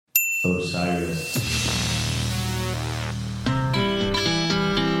Osiris.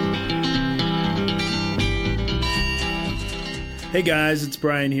 Hey guys, it's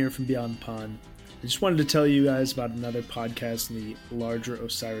Brian here from Beyond the Pond. I just wanted to tell you guys about another podcast in the larger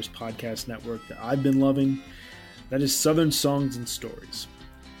Osiris podcast network that I've been loving. That is Southern Songs and Stories.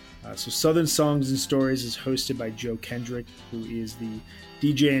 So Southern Songs and Stories is hosted by Joe Kendrick, who is the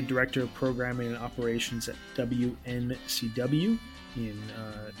DJ and Director of Programming and Operations at WNCW in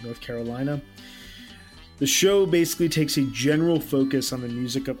North Carolina. The show basically takes a general focus on the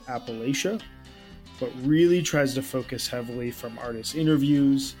music of Appalachia, but really tries to focus heavily from artist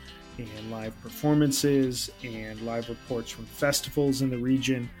interviews and live performances and live reports from festivals in the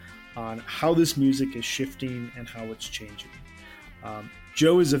region on how this music is shifting and how it's changing.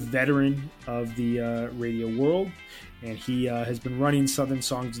 Joe is a veteran of the radio world, and he has been running Southern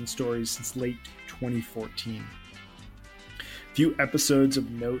Songs and Stories since late 2014. A few episodes of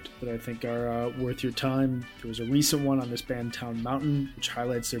note that I think are worth your time. There was a recent one on this band Town Mountain, which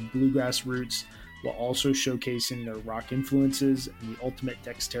highlights their bluegrass roots while also showcasing their rock influences and the ultimate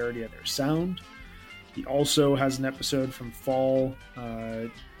dexterity of their sound. He also has an episode from fall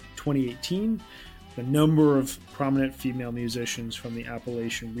 2018, the number of prominent female musicians from the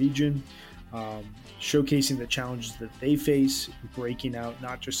Appalachian region, showcasing the challenges that they face, breaking out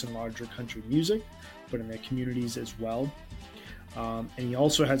not just in larger country music, but in their communities as well. And he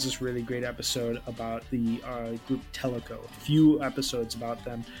also has this really great episode about the group Teleco, a few episodes about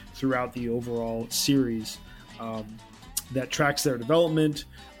them throughout the overall series that tracks their development,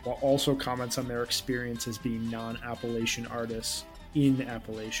 while also comments on their experience as being non-Appalachian artists in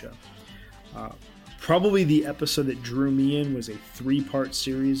Appalachia. Probably the episode that drew me in was a 3-part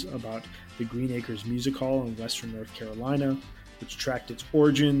series about the Green Acres Music Hall in Western North Carolina, which tracked its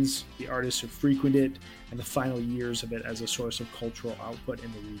origins, the artists who frequent it, and the final years of it as a source of cultural output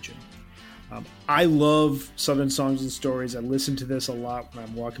in the region. I love Southern Songs and Stories. I listen to this a lot when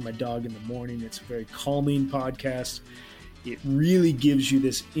I'm walking my dog in the morning. It's a very calming podcast. It really gives you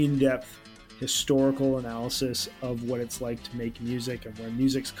this in-depth historical analysis of what it's like to make music and where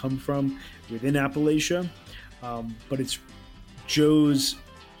music's come from within Appalachia. But it's Joe's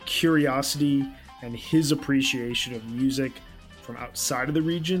curiosity and his appreciation of music from outside of the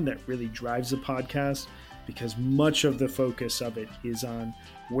region that really drives the podcast, because much of the focus of it is on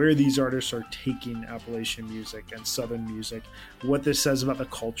where these artists are taking Appalachian music and Southern music, what this says about the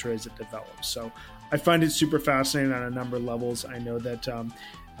culture as it develops. So I find it super fascinating on a number of levels. I know that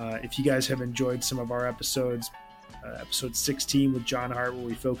if you guys have enjoyed some of our episodes, episode 16 with John Hart, where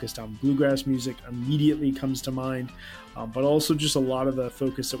we focused on bluegrass music, immediately comes to mind, but also just a lot of the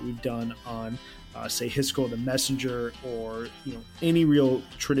focus that we've done on say Hisco the Messenger, or any real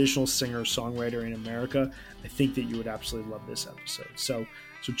traditional singer songwriter in America. I think that you would absolutely love this episode. So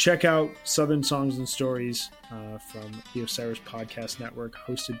check out Southern Songs and Stories from the Osiris Podcast Network,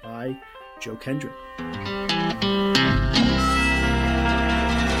 hosted by Joe Kendrick.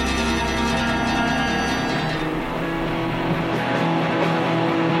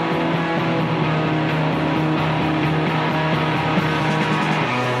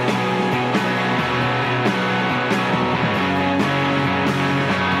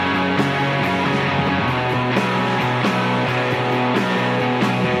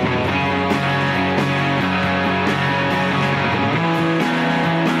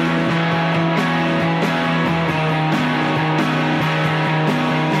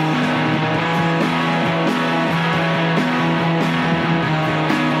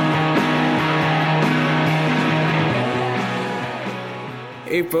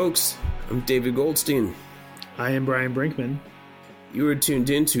 Hey folks, I'm David Goldstein. I am Brian Brinkman. You are tuned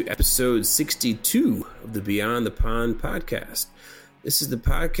in to episode 62 of the Beyond the Pond podcast. This is the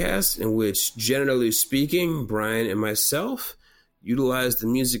podcast in which, generally speaking, Brian and myself utilize the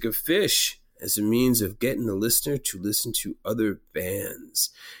music of Phish as a means of getting the listener to listen to other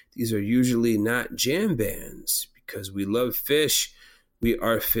bands. These are usually not jam bands, because we love Phish. We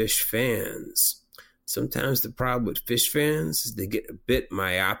are Phish fans. Sometimes the problem with Phish fans is they get a bit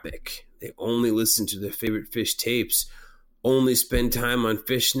myopic. They only listen to their favorite Phish tapes, only spend time on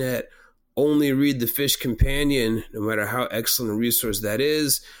Phishnet, only read the Phish Companion, no matter how excellent a resource that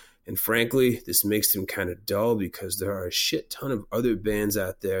is. And frankly, this makes them kind of dull, because there are a shit ton of other bands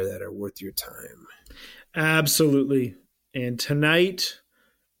out there that are worth your time. Absolutely. And tonight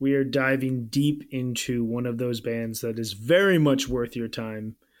we are diving deep into one of those bands that is very much worth your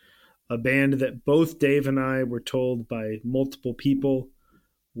time. A band that both Dave and I were told by multiple people,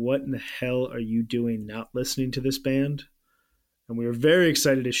 what in the hell are you doing not listening to this band? And we are very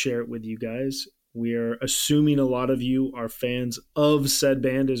excited to share it with you guys. We're assuming a lot of you are fans of said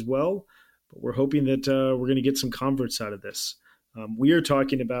band as well, but we're hoping that we're going to get some converts out of this. We are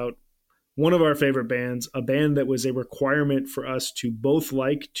talking about one of our favorite bands, a band that was a requirement for us to both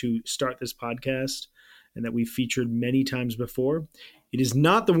like to start this podcast and that we've featured many times before. It is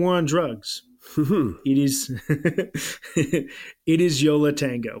not the War on Drugs. It is it is Yo La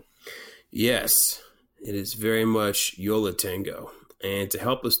Tengo. Yes, it is very much Yo La Tengo. And to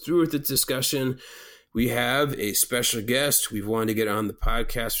help us through with the discussion, we have a special guest we've wanted to get on the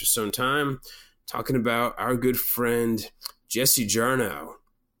podcast for some time, talking about our good friend, Jesse Jarnow.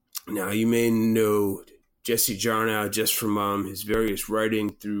 Now, you may know Jesse Jarnow just from his various writing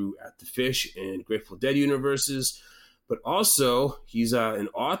through At the Fish and Grateful Dead universes, but also he's an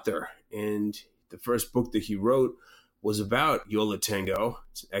author, and the first book that he wrote was about Yo La Tengo.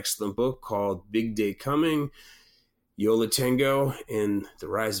 It's an excellent book called Big Day Coming, Yo La Tengo and the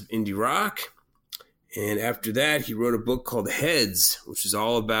Rise of Indie Rock. And after that, he wrote a book called Heads, which is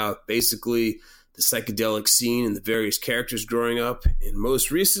all about basically the psychedelic scene and the various characters growing up. And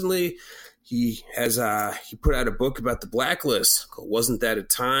most recently, he put out a book about the Blacklist called Wasn't That a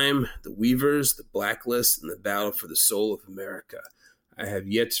Time? The Weavers, the Blacklist, and the Battle for the Soul of America. I have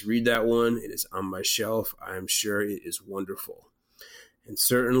yet to read that one. It is on my shelf. I am sure it is wonderful. And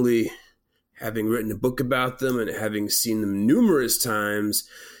certainly, having written a book about them and having seen them numerous times,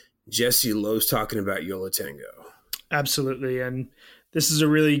 Jesse loves talking about Yo La Tengo. Absolutely. And this is a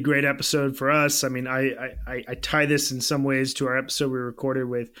really great episode for us. I mean, I tie this in some ways to our episode we recorded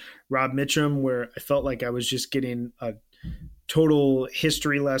with Rob Mitchum, where I felt like I was just getting a total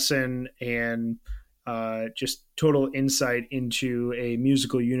history lesson and just total insight into a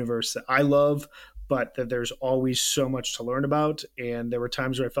musical universe that I love, but that there's always so much to learn about. And there were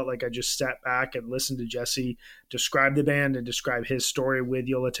times where I felt like I just sat back and listened to Jesse describe the band and describe his story with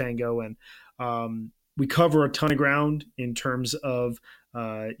Yo La Tengo. And we cover a ton of ground in terms of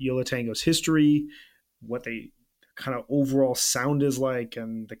Yo La Tengo's history, what they kind of overall sound is like,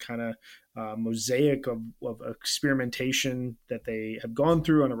 and the kind of mosaic of experimentation that they have gone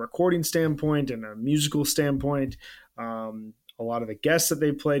through on a recording standpoint and a musical standpoint. A lot of the guests that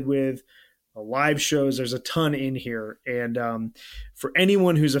they've played with, live shows, there's a ton in here. And for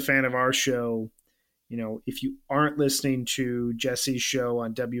anyone who's a fan of our show, you know, if you aren't listening to Jesse's show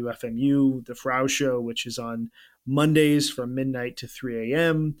on WFMU, The Frau Show, which is on Mondays from midnight to 3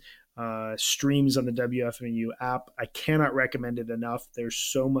 a.m., streams on the WFMU app, I cannot recommend it enough. There's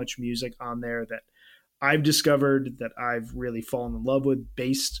so much music on there that I've discovered that I've really fallen in love with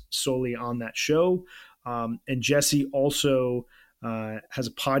based solely on that show. And Jesse also has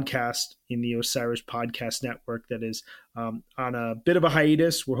a podcast in the Osiris Podcast Network that is on a bit of a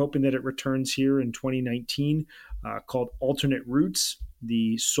hiatus. We're hoping that it returns here in 2019, called Alternate Roots.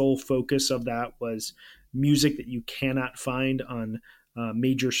 The sole focus of that was music that you cannot find on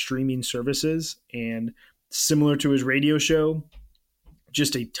major streaming services. And similar to his radio show,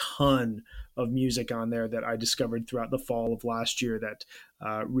 just a ton of music on there that I discovered throughout the fall of last year that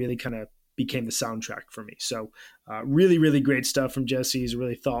really kind of became the soundtrack for me. So really, really great stuff from Jesse. He's a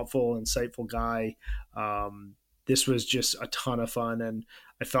really thoughtful, insightful guy. This was just a ton of fun. And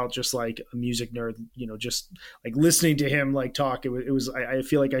I felt just like a music nerd, you know, just like listening to him like talk. I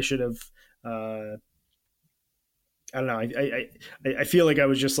feel like I should have, I don't know. I feel like I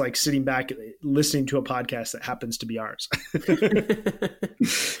was just like sitting back listening to a podcast that happens to be ours.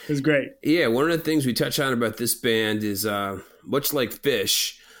 It was great. Yeah. One of the things we touch on about this band is much like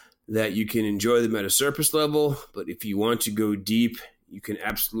Fish, that you can enjoy them at a surface level, but if you want to go deep, you can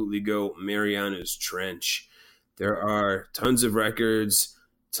absolutely go Mariana's Trench. There are tons of records,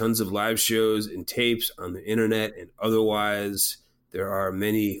 tons of live shows and tapes on the internet and otherwise. There are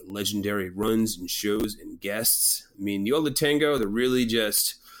many legendary runs and shows and guests. I mean, Yo La Tengo, they're really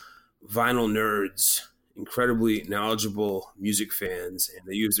just vinyl nerds, incredibly knowledgeable music fans, and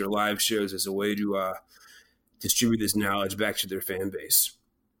they use their live shows as a way to distribute this knowledge back to their fan base.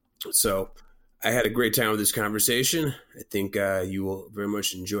 So I had a great time with this conversation. I think you will very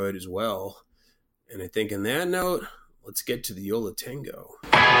much enjoy it as well. And I think on that note, let's get to the Yo La Tengo.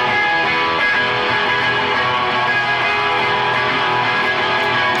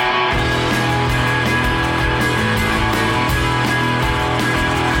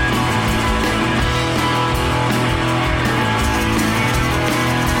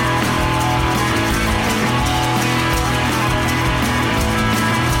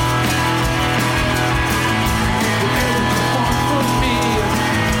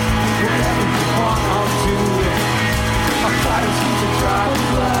 Fighters use a drop of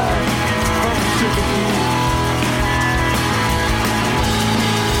blood from the sugar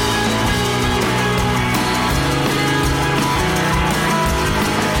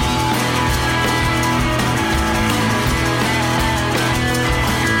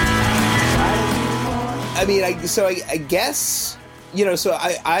I mean, I guess, so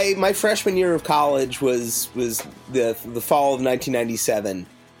my freshman year of college was the fall of 1997.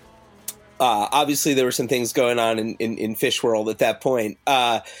 Obviously, there were some things going on in Phish World at that point.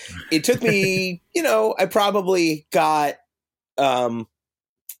 It took me, I probably got, I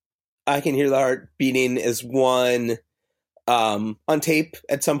Can Hear the Heart Beating as one on tape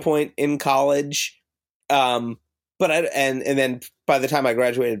at some point in college. But and then by the time I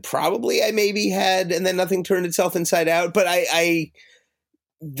graduated, probably I maybe had, and then Nothing Turned Itself Inside Out. But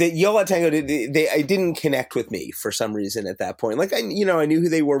the Yo La Tengo, I didn't connect with me for some reason at that point. Like I knew who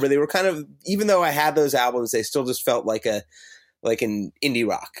they were, but they were kind of, even though I had those albums, they still just felt like an indie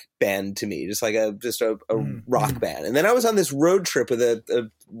rock band to me, just a rock band. And then I was on this road trip with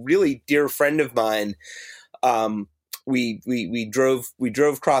a really dear friend of mine. We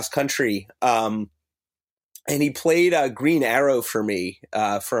drove cross country. And he played Green Arrow for me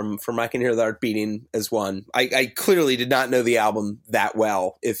from I Can Hear the Heart Beating as one. I clearly did not know the album that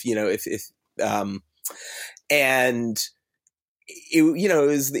well, and it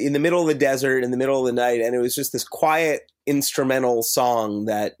was in the middle of the desert, in the middle of the night, and it was just this quiet instrumental song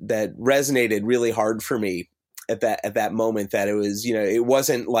that resonated really hard for me at that moment. That it was, it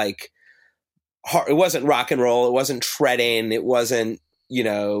wasn't like it wasn't rock and roll, it wasn't treading, it wasn't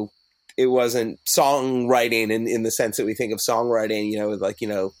it wasn't songwriting in the sense that we think of songwriting, with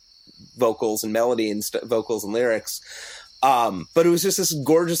vocals and melody and vocals and lyrics. But it was just this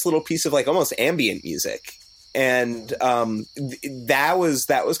gorgeous little piece of almost ambient music. And that was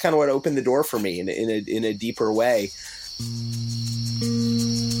kind of what opened the door for me in a deeper way.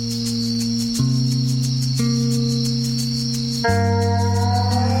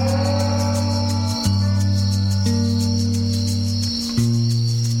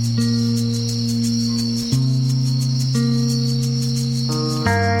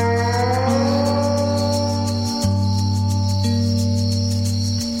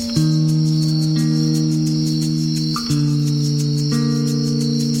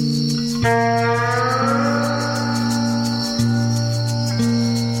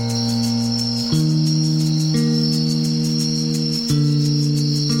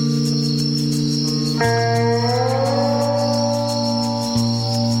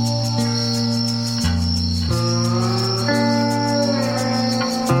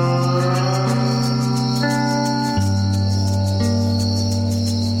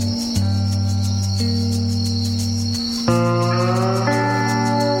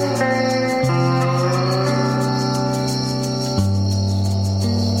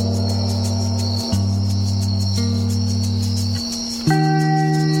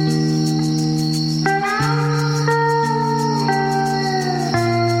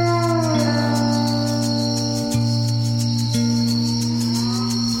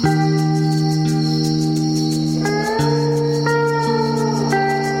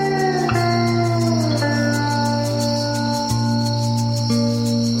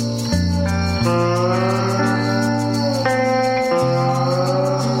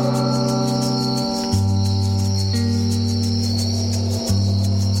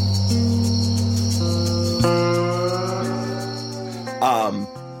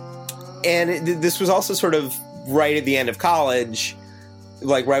 This was also sort of right at the end of college,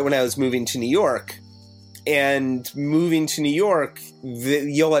 right when I was moving to New York. And moving to New York, the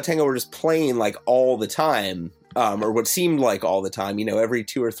Yo La Tengo were just playing all the time, or what seemed like all the time, every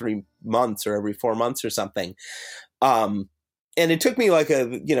 2 or 3 months or every 4 months or something. And it took me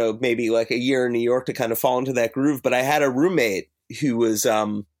maybe a year in New York to kind of fall into that groove. But I had a roommate who was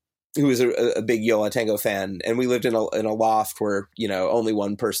a big Yo La Tengo fan, and we lived in a loft where only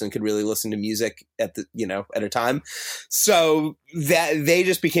one person could really listen to music at a time. So that they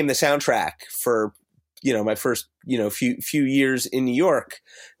just became the soundtrack for my first few years in New York.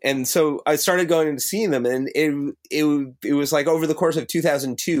 And so I started going and seeing them, and it was over the course of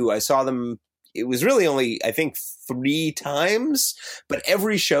 2002 I saw them. It was really only, I think, 3 times, but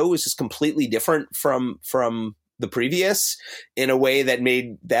every show was just completely different from the previous, in a way that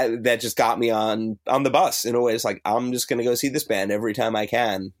made that just got me on the bus in a way. It's I'm just going to go see this band every time I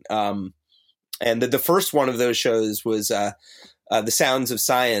can. And the first one of those shows was The Sounds of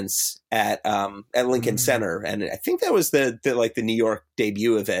Science at Lincoln Center. And I think that was the New York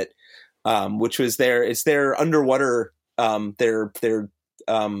debut of it, which was their underwater, their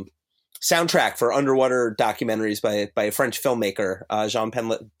soundtrack for underwater documentaries by a French filmmaker, Jean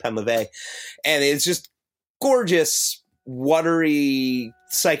Penlevé. And it's just gorgeous, watery,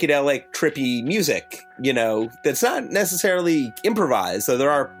 psychedelic, trippy music, that's not necessarily improvised, though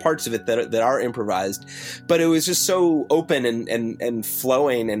there are parts of it that are improvised, but it was just so open and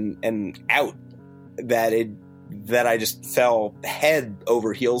flowing and out that I just fell head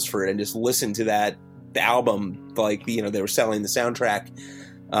over heels for it and just listened to that album. Like, you know, they were selling the soundtrack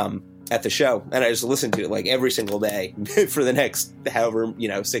at the show, and I just listened to it like every single day for the next however,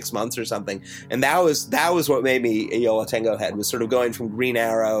 6 months or something. And that was what made me a Yo La Tengo head, was sort of going from Green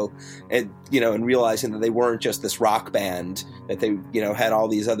Arrow and and realizing that they weren't just this rock band, that they had all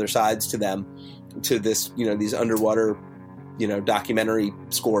these other sides to them, to this these underwater documentary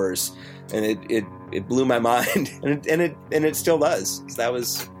scores, and it blew my mind, and it still does. That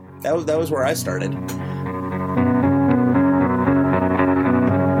was where I started.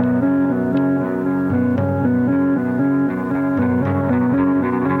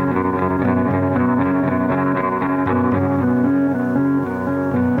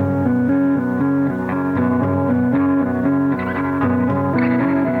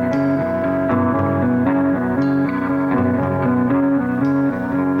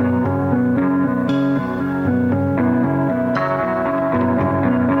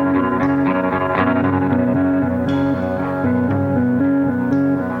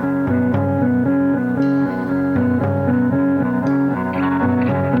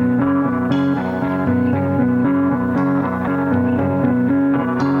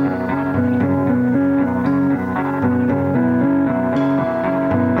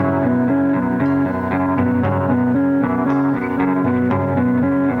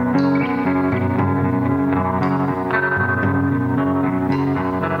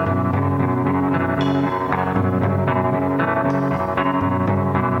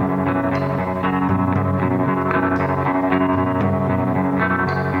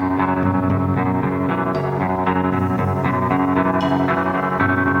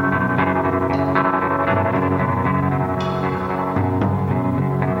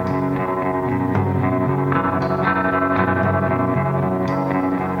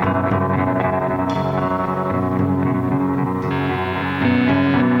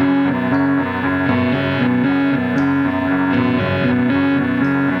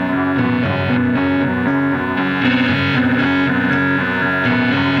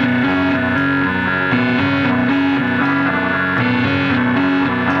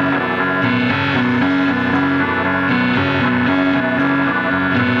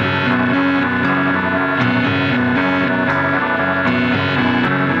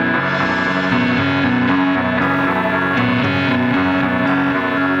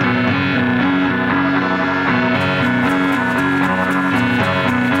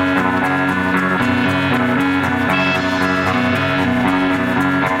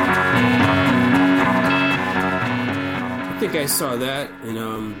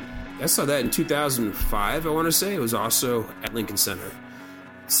 I saw that in 2005. I want to say it was also at Lincoln Center.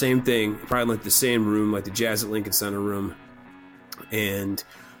 Same thing, probably like the same room, like the Jazz at Lincoln Center room. And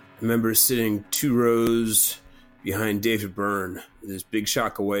I remember sitting 2 rows behind David Byrne with his big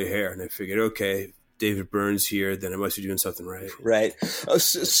shock of white hair, and I figured, okay, David Byrne's here, then I must be doing something right. Right.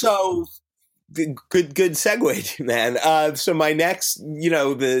 So good segue, man. So my next,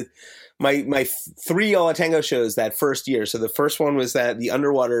 My 3 Yo La Tengo shows that first year. So the first one was the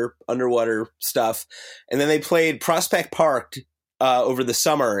underwater stuff, and then they played Prospect Park over the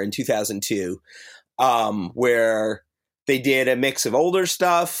summer in 2002, where they did a mix of older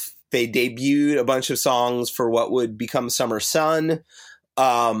stuff. They debuted a bunch of songs for what would become Summer Sun.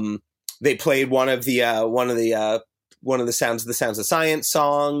 They played one of the Sounds of Science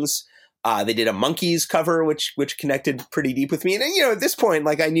songs. They did a Monkees cover, which connected pretty deep with me. And, at this point,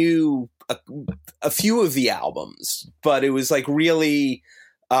 like, I knew a few of the albums, but it was like really,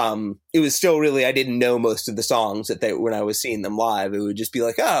 it was still really, I didn't know most of the songs when I was seeing them live. It would just be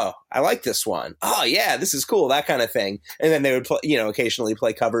like, oh, I like this one. Oh yeah, this is cool. That kind of thing. And then they would play, occasionally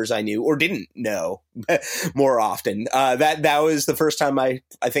play covers I knew or didn't know more often. That was the first time I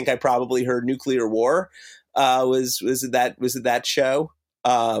think I probably heard Nuclear War, was at that show.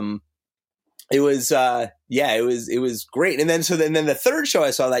 It was great. And then the third show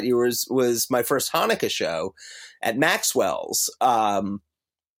I saw that year was my first Hanukkah show at Maxwell's.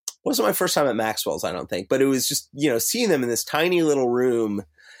 Wasn't my first time at Maxwell's, I don't think, but it was just, seeing them in this tiny little room,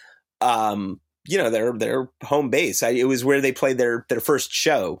 their home base. It was where they played their first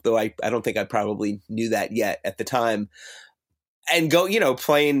show, though I don't think I probably knew that yet at the time. And go,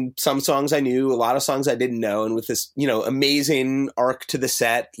 playing some songs I knew, a lot of songs I didn't know, and with this, amazing arc to the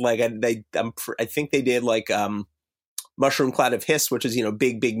set. Like I think they did like Mushroom Cloud of Hiss, which is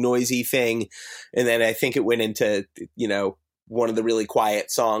big noisy thing, and then I think it went into one of the really quiet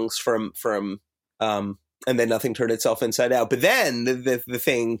songs from and then Nothing Turned Itself Inside Out. But then the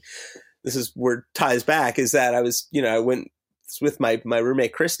thing, this is where it ties back, is that I was I went with my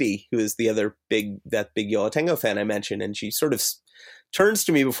roommate Christy, who is the other big Yo La Tengo fan I mentioned, and she sort of turns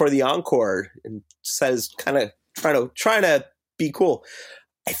to me before the encore and says, kind of trying to be cool,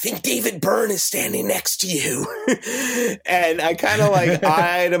 "I think David Byrne is standing next to you." And I kind of like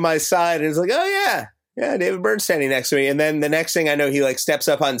eye to my side and it's like, "Oh yeah, David Byrne's standing next to me." And then the next thing I know, he like steps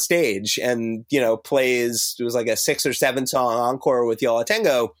up on stage and, you know, plays, it was like a 6 or 7 song encore with Yo La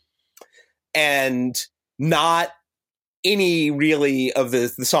Tengo, and not any really of the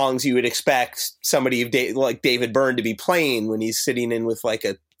songs you would expect somebody of like David Byrne to be playing when he's sitting in with like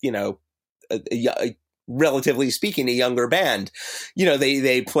a, you know, a relatively speaking, a younger band. You know,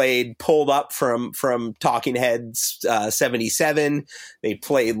 they played Pulled Up from Talking Heads 77. They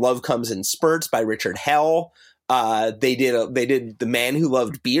played Love Comes in Spurts by Richard Hell. They did The Man Who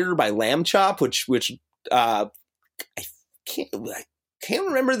Loved Beer by Lamb Chop, which I can't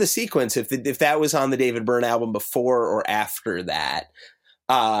remember the sequence if that was on the David Byrne album before or after that.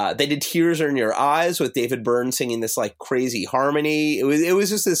 They did Tears Are in Your Eyes with David Byrne singing this like crazy harmony. It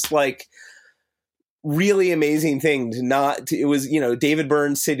was just this like really amazing thing it was, you know, David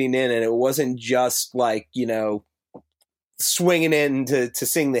Byrne sitting in, and it wasn't just like, you know, swinging in to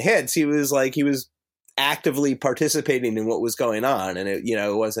sing the hits. He was actively participating in what was going on, and it, you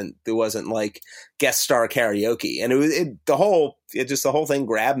know, it wasn't like guest star karaoke, and the whole thing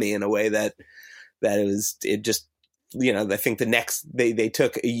grabbed me in a way that it just, you know, I think they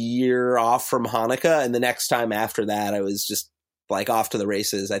took a year off from Hanukkah, and the next time after that I was just like off to the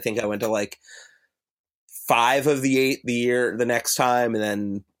races. I think I went to like 5 of the 8 the next time, and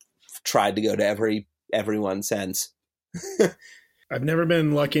then tried to go to everyone since. I've never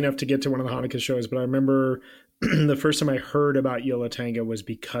been lucky enough to get to one of the Hanukkah shows, but I remember the first time I heard about Yo La Tengo was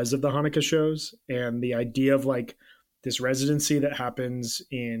because of the Hanukkah shows, and the idea of like this residency that happens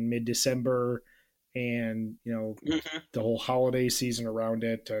in mid-December, and, you know, the whole holiday season around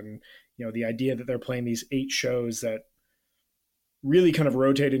it, and, you know, the idea that they're playing these 8 shows that really kind of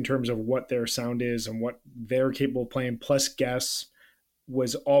rotate in terms of what their sound is and what they're capable of playing, plus guests,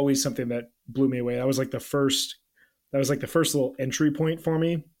 was always something that blew me away. That was like the first little entry point for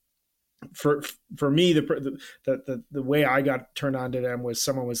me. For me, the way I got turned on to them was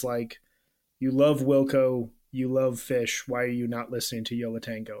someone was like, "You love Wilco, you love Fish. Why are you not listening to Yo La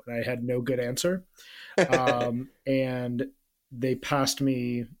Tengo?" And I had no good answer. And they passed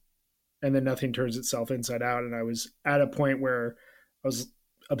me, and then Nothing Turns Itself Inside Out. And I was at a point where I was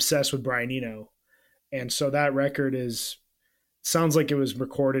obsessed with Brian Eno. And so that record sounds like it was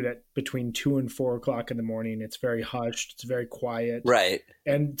recorded at between 2 and 4 o'clock in the morning. It's very hushed. It's very quiet. Right.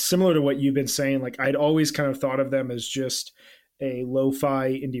 And similar to what you've been saying, like I'd always kind of thought of them as just a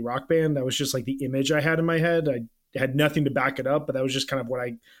lo-fi indie rock band. That was just like the image I had in my head. I had nothing to back it up, but that was just kind of what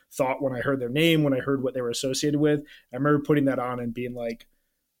I thought when I heard their name, when I heard what they were associated with. I remember putting that on and being like,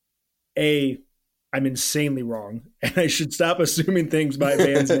 I'm insanely wrong, and I should stop assuming things by a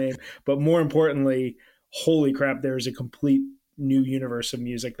band's name. But more importantly, holy crap, there's a complete new universe of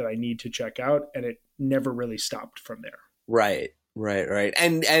music that I need to check out, and it never really stopped from there. Right.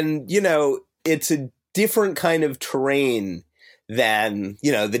 And you know, it's a different kind of terrain than,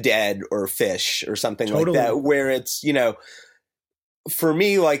 you know, The Dead or Fish or something Totally. like that, where it's, you know, for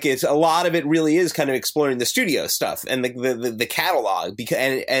me, like it's a lot of it really is kind of exploring the studio stuff and the catalog, because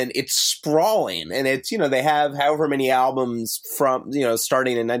and it's sprawling, and it's, you know, they have however many albums from, you know,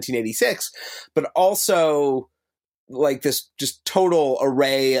 starting in 1986, but also like this just total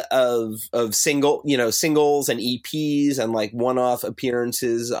array of singles and EPs and like one-off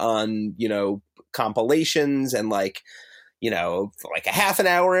appearances on, you know, compilations, and like, you know, like a half an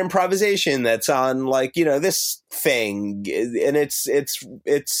hour improvisation that's on like, you know, this thing. And it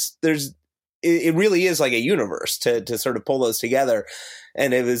really is like a universe to sort of pull those together.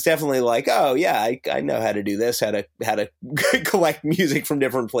 And it was definitely like, oh yeah, I know how to do this, how to collect music from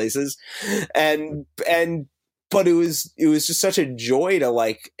different places. But it was just such a joy to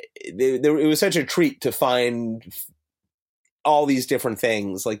like, it was such a treat to find all these different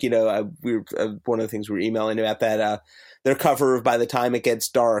things. Like, you know, one of the things we were emailing about that, their cover of By the Time It Gets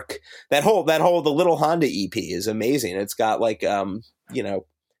Dark, the Little Honda EP is amazing. It's got like, you know,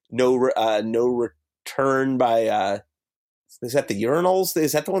 No Return by, is that the Urinals?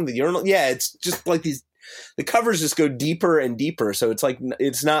 Is that the one, the Urinal? Yeah. It's just like the covers just go deeper and deeper. So it's like,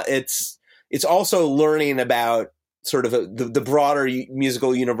 it's also learning about sort of the broader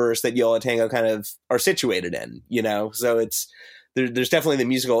musical universe that Yo La Tengo kind of are situated in, you know? So there's definitely the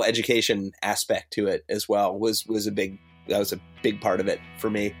musical education aspect to it as well, was a big part of it for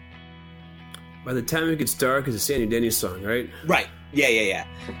me. By the Time It Gets Dark is a Sandy Denny song, right? Right. Yeah.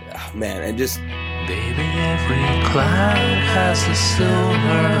 Oh, man. And just Baby, every cloud has a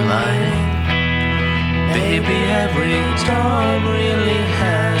silver lining. Baby, every dawn really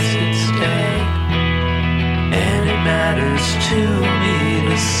has its day. And it matters to me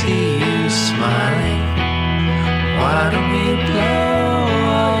to see you smiling. Why don't we blow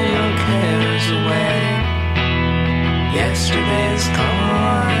all your cares away? Yesterday's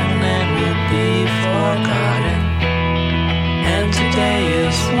gone and will be forgotten. And today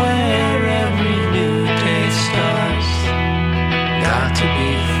is where every new day starts. Got to be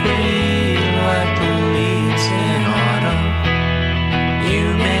free like the leaves in autumn. You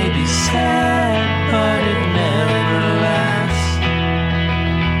may be sad, but it never lasts.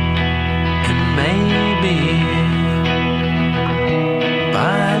 And maybe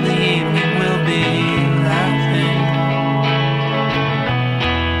by the evening we'll be laughing.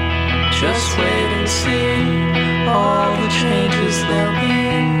 Just wait and see all the changes there'll be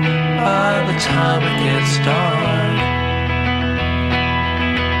by the time it gets dark.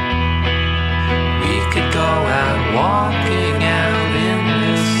 We could go out walking out in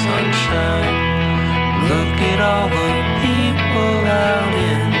this sunshine. Look at all the people out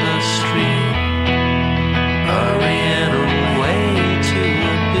in the street, hurrying away to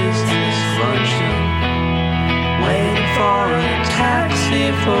a business function, waiting for a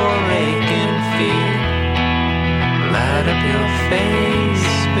taxi for aching feet. Light up your face,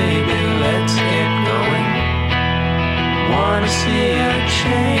 baby, let's get going. Wanna see a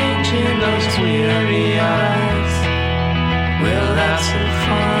change in those weary eyes. We'll have some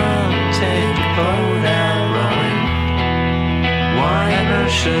fun, take a boat out rowing. Why on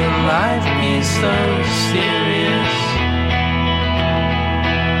earth should life be so serious?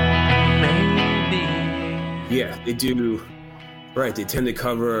 Maybe. Yeah, they do. Right, they tend to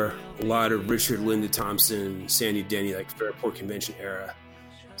cover a lot of Richard Linda Thompson, Sandy Denny, like Fairport Convention era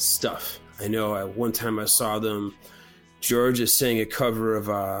stuff. I know one time I saw them, Georgia sang a cover of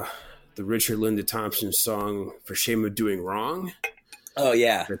the Richard Linda Thompson song For Shame of Doing Wrong. Oh,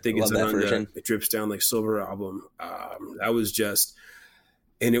 yeah. I think it's on the It Drips Down Like Silver album. That was just,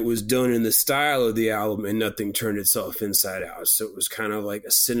 and it was done in the style of the album and nothing turned itself inside out. So it was kind of like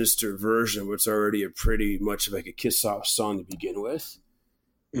a sinister version of what's already a pretty much like a kiss-off song to begin with.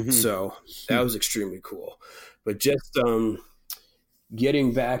 Mm-hmm. So that was extremely cool. But just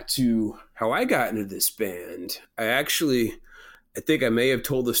getting back to how I got into this band, I think I may have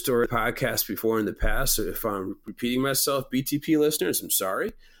told the story podcast before in the past. So if I'm repeating myself, BTP listeners, I'm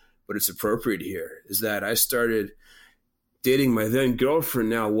sorry, but it's appropriate here, is that I started dating my then girlfriend,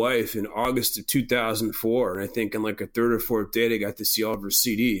 now wife, in August of 2004. And I think on like a third or fourth date, I got to see all of her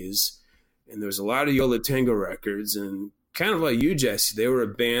CDs. And there's a lot of Yo La Tengo records. And kind of like you, Jesse, they were a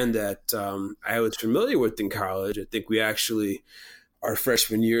band that I was familiar with in college. I think we actually, our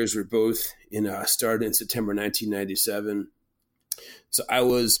freshman years were both started in September 1997. So I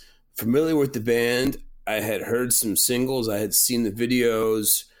was familiar with the band. I had heard some singles. I had seen the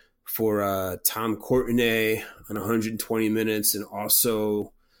videos for Tom Courtenay on 120 Minutes, and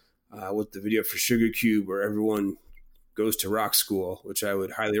also with the video for Sugar Cube where everyone goes to rock school, which I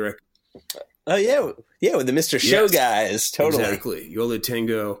would highly recommend. Oh, yeah. Yeah, with the Mr. Show guys. Totally. Exactly. Yo La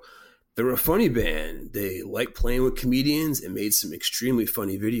Tengo, they were a funny band. They liked playing with comedians and made some extremely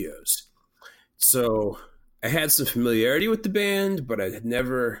funny videos. So I had some familiarity with the band, but I had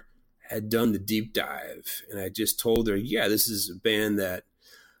never had done the deep dive. And I just told her, yeah, this is a band that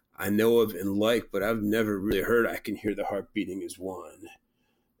I know of and like, but I've never really heard I Can Hear the Heart Beating As One.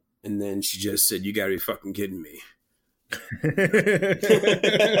 And then she just said, you got to be fucking kidding me. Okay,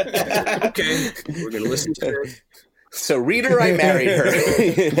 we're going to listen to it. So read her, I married her.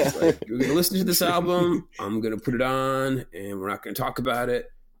 Like, we're going to listen to this album. I'm going to put it on, and we're not going to talk about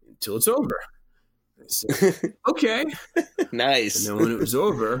it until it's over. I said, okay. Nice. And then when it was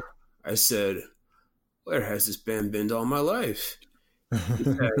over, I said, where has this band been all my life?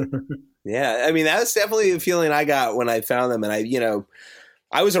 Yeah, I mean, that was definitely the feeling I got when I found them. And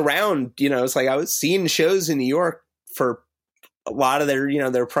I was around, it's like I was seeing shows in New York for a lot of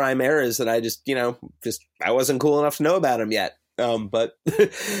their prime eras that I just I wasn't cool enough to know about them yet. But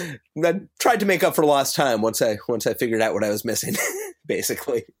I tried to make up for lost time once I figured out what I was missing,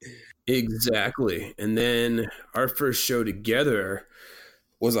 basically. Exactly. And then our first show together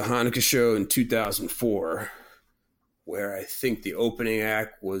was a Hanukkah show in 2004, where I think the opening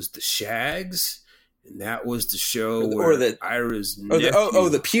act was the Shags, and that was the show where Ira's nephew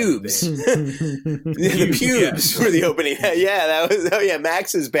the Pubes. The Pubes were the opening. Yeah, that was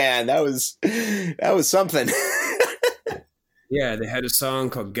Max's band. That was something. Yeah, they had a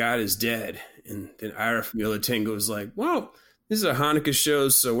song called God Is Dead, and then Ira from Yo La Tengo was like, well, This is a Hanukkah show,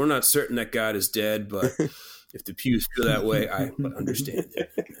 so we're not certain that God is dead, but if the pews feel that way, I understand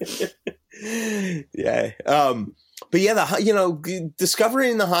it. Yeah. But yeah,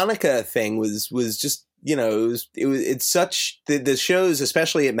 discovering the Hanukkah thing was just, it's such the shows,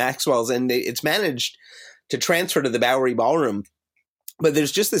 especially at Maxwell's, and it's managed to transfer to the Bowery Ballroom, but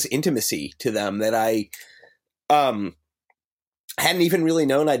there's just this intimacy to them that I hadn't even really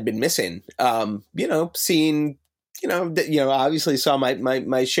known I'd been missing. Seeing, obviously saw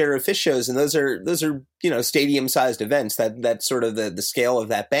my share of Phish shows, and those are stadium sized events. That's sort of the scale of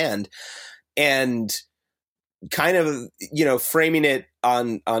that band, and kind of framing it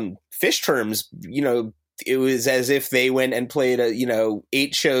on Phish terms, it was as if they went and played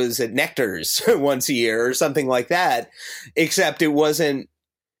 8 shows at Nectar's once a year or something like that, except it wasn't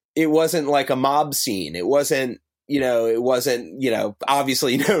like a mob scene. It wasn't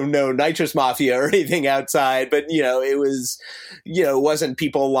obviously no Nitrous Mafia or anything outside, but it wasn't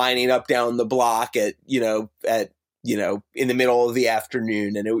people lining up down the block at in the middle of the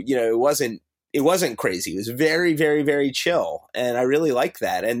afternoon, and it wasn't crazy. It was very, very, very chill, and I really like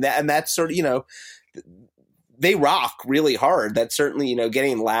that. And that's sort of they rock really hard. That's certainly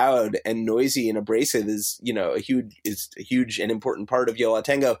getting loud and noisy and abrasive is a huge and important part of Yo La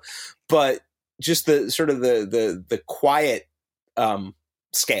Tengo, but just the sort of the quiet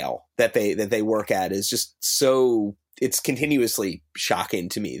scale that they work at is just so, it's continuously shocking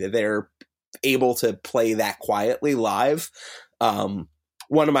to me that they're able to play that quietly live. I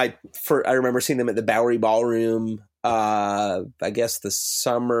remember seeing them at the Bowery Ballroom. I guess it was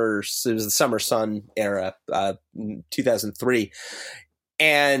the Summer Sun era, 2003,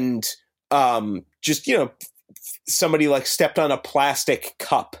 and just somebody like stepped on a plastic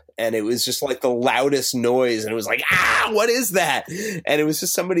cup, and it was just like the loudest noise, and it was like, what is that? And it was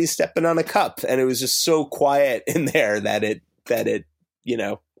just somebody stepping on a cup, and it was just so quiet in there that it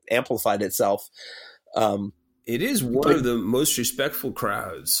amplified itself. It is one of the most respectful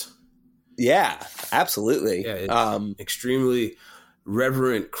crowds. Yeah, absolutely. Yeah, it's extremely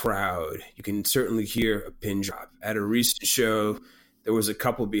reverent crowd. You can certainly hear a pin drop. At a recent show, there was a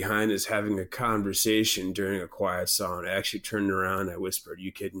couple behind us having a conversation during a quiet song. I actually turned around and I whispered,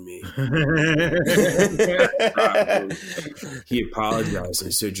 "You kidding me?" He apologized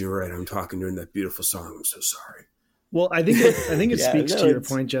and said, "You're right. I'm talking during that beautiful song. I'm so sorry." Well, I think it speaks to your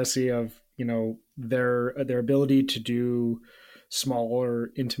point, Jesse, of their ability to do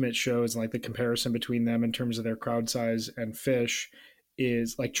smaller, intimate shows, and like the comparison between them in terms of their crowd size and Phish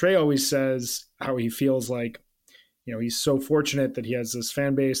is like Trey always says how he feels like he's so fortunate that he has this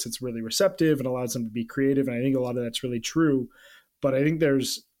fan base that's really receptive and allows him to be creative, and I think a lot of that's really true. But I think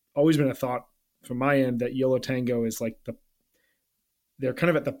there's always been a thought from my end that Yo La Tengo is like they're kind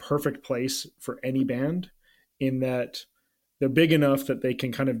of at the perfect place for any band, in that they're big enough that they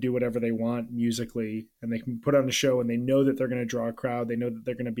can kind of do whatever they want musically, and they can put on a show, and they know that they're going to draw a crowd. They know that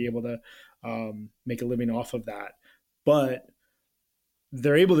they're going to be able to make a living off of that, but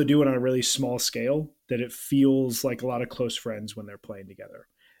they're able to do it on a really small scale that it feels like a lot of close friends when they're playing together.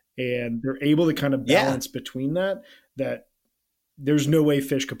 And they're able to kind of balance between that there's no way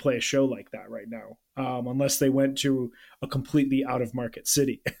Phish could play a show like that right now, unless they went to a completely out of market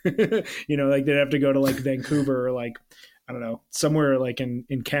city. Like they'd have to go to like Vancouver or like, I don't know, somewhere like in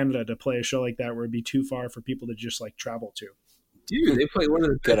Canada to play a show like that where it'd be too far for people to just like travel to. Dude, they play one of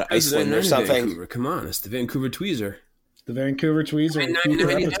the go to Iceland or something. Vancouver. Come on, it's the Vancouver Tweezer. The Vancouver Tweezer.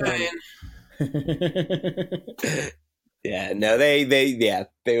 Yeah, no, they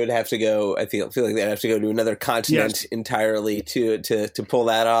would have to go. I feel like they'd have to go to another continent entirely to pull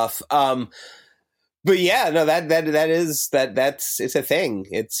that off. But yeah, no, that's it's a thing.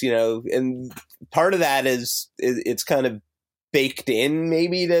 It's and part of that is it's kind of baked in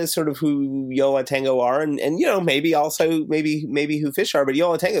maybe to sort of who Yo La Tengo are, and maybe also maybe who Phish are. But Yo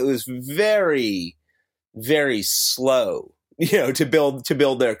La Tengo was very, very slow, to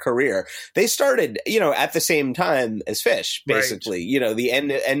build their career. They started, at the same time as Phish, basically. Right. The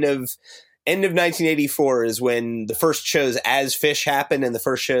end of 1984 is when the first shows as Phish happened, and the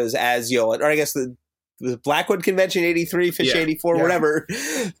first shows as Yo La, or I guess the Blackwood Convention 83, Phish 84, whatever.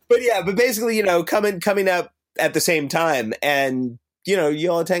 But basically, coming up at the same time, and Yo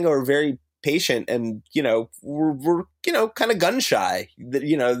La Tengo are very patient, and we're kind of gun shy.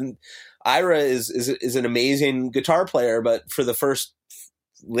 Ira is an amazing guitar player, but for the first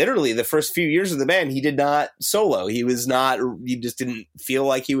few years of the band, he did not solo. He just didn't feel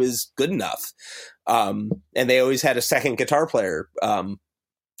like he was good enough. And they always had a second guitar player,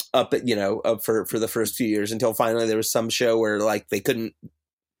 up for the first few years, until finally there was some show where like they couldn't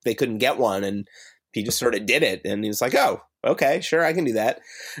get one, and he just sort of did it, and he was like, oh, okay, sure, I can do that.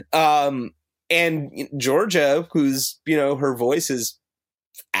 And Georgia, who's, her voice is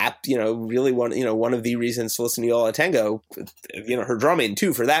really one of the reasons to listen to Yo La Tengo, her drumming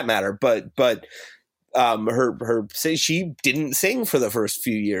too, for that matter. But she didn't sing for the first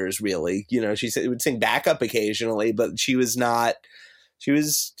few years, really. She said would sing backup occasionally, but she just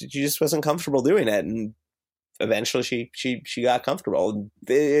wasn't comfortable doing it. And eventually she got comfortable.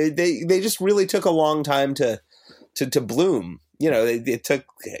 They just really took a long time to bloom. It took,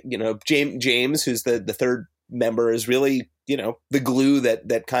 James, who's the third member, is really, the glue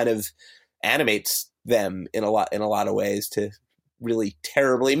that kind of animates them in a lot of ways, to really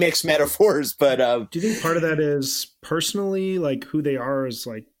terribly mix metaphors. But do you think part of that is personally, like who they are is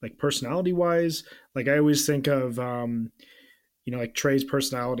like personality wise? Like I always think of, like Trey's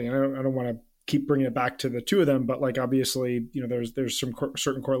personality, and I don't want to keep bringing it back to the two of them, but like obviously, there's some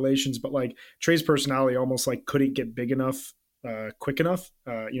certain correlations, but like Trey's personality almost like couldn't get big enough, quick enough.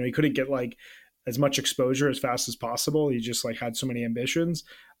 He couldn't get like as much exposure as fast as possible. He just like had so many ambitions.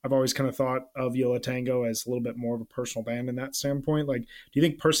 I've always kind of thought of Yo La Tengo as a little bit more of a personal band in that standpoint. Like, do you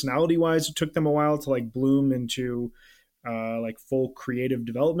think personality wise it took them a while to like bloom into like full creative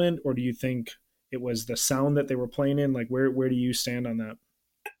development, or do you think it was the sound that they were playing in? Like, where do you stand on that?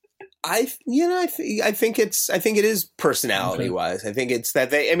 I think it is personality wise. I think it's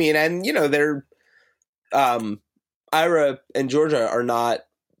that they're Ira and Georgia are not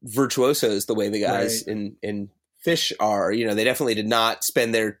virtuosos the way the guys in Phish are. They definitely did not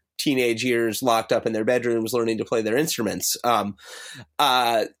spend their teenage years locked up in their bedrooms learning to play their instruments. So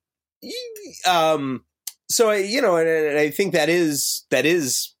and I think that is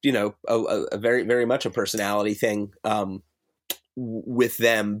a very, very much a personality thing with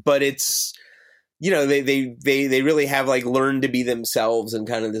them, but it's they really have like learned to be themselves in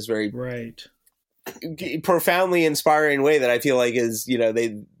kind of this very profoundly inspiring way that I feel like is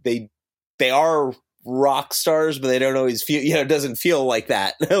they are rock stars, but they don't always feel, it doesn't feel like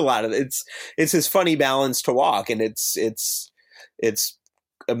that. A lot of it's this funny balance to walk, and it's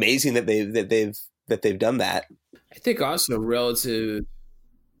amazing that they've done that. I think also relative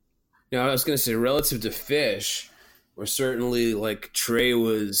to Phish, where certainly like Trey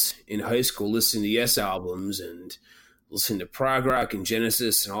was in high school listening to Yes albums and listening to prog rock and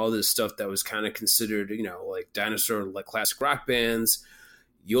Genesis and all this stuff that was kind of considered, like dinosaur, like classic rock bands.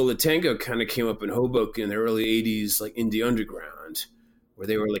 Yo La Tengo kind of came up in Hoboken in the early 80s, like indie underground, where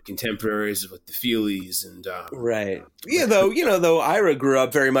they were like contemporaries of like the Feelies and right. Yeah, though Ira grew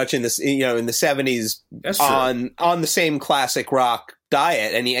up very much in this, in the 70s on the same classic rock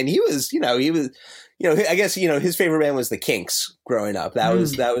diet, and he was I guess his favorite band was the Kinks growing up. That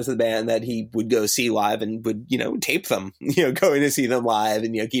was the band that he would go see live and would tape them, going to see them live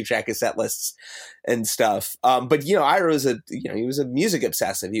and keep track of set lists and stuff. But Ira was he was a music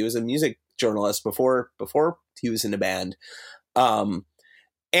obsessive. He was a music journalist before he was in a band.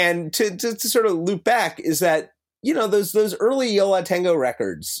 And to sort of loop back is that those early Yo La Tengo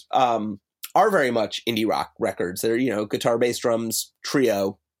records are very much indie rock records. They're guitar, bass, drums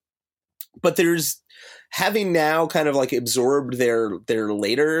trio. But there's, having now kind of like absorbed their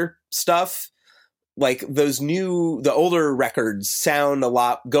later stuff, like the older records sound a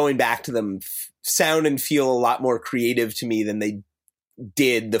lot, going back to them, sound and feel a lot more creative to me than they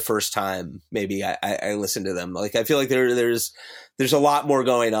did the first time maybe I listened to them. Like I feel like there's a lot more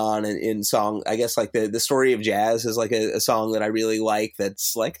going on in song. I guess like the Story of Jazz is like a song that I really like,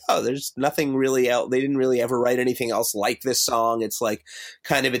 that's like, oh, there's nothing really else. They didn't really ever write anything else like this song. It's like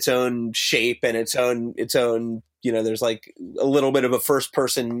kind of its own shape and its own there's like a little bit of a first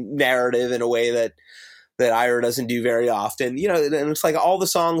person narrative in a way that Ira doesn't do very often. And it's like all the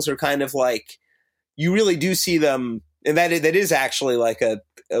songs are kind of like, you really do see them. And that is actually like a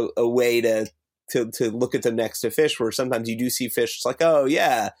way to look at them next to Phish, where sometimes you do see Phish. It's like, oh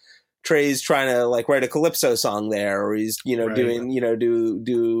yeah, Trey's trying to like write a calypso song there, or he's doing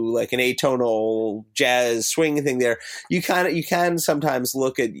do like an atonal jazz swing thing there. You can sometimes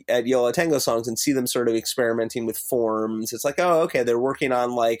look at Yo La Tengo songs and see them sort of experimenting with forms. It's like, oh, okay, they're working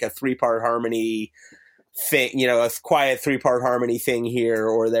on like a 3-part harmony thing, a quiet 3-part harmony thing here,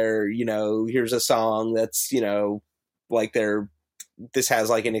 or they're here's a song that's like this has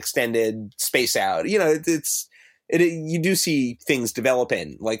like an extended space out. You do see things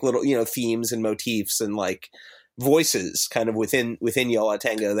developing, like little themes and motifs and like voices kind of within Yo La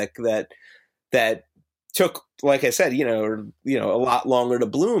Tengo that took, like I said, a lot longer to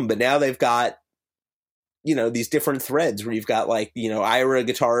bloom. But now they've got these different threads where you've got like Ira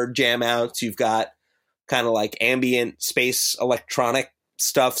guitar jam outs, you've got kind of like ambient space electronic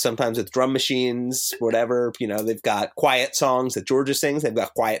stuff, sometimes with drum machines, whatever. You know, they've got quiet songs that Georgia sings. They've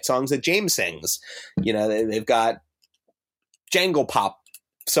got quiet songs that James sings. You know, they've got jangle pop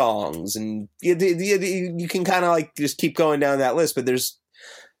songs, and you can kind of like just keep going down that list, but there's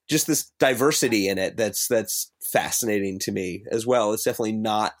just this diversity in it that's fascinating to me as well. It's definitely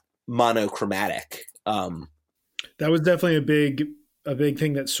not monochromatic. That was definitely a big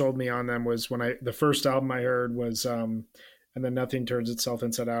thing that sold me on them, was when the first album I heard was And Then Nothing Turns Itself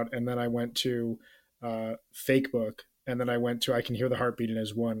Inside Out, and then I went to Fake Book, and then I went to I Can Hear the Heart Beating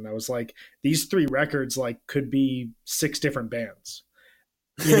As One, and I was like, these 3 records like could be 6 different bands,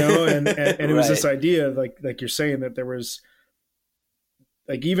 you know. And it was this idea, like you're saying, that there was,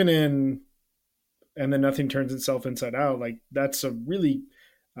 like, even in And Then Nothing Turns Itself Inside Out, like that's a really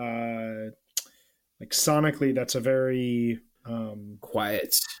like sonically, that's a very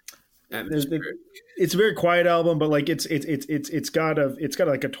quiet. It's a very quiet album, but like it's got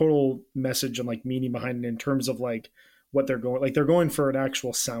like a total message and like meaning behind it in terms of like what they're going for an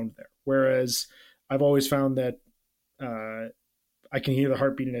actual sound there. Whereas I've always found that I Can Hear the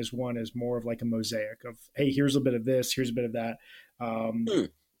Heart Beating As One is more of like a mosaic of, hey, here's a bit of this, here's a bit of that,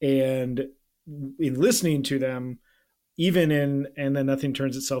 and in listening to them, even in And Then Nothing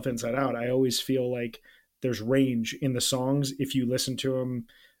Turns Itself Inside Out, I always feel like there's range in the songs if you listen to them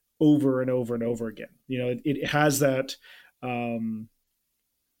over and over and over again. You know, it has that,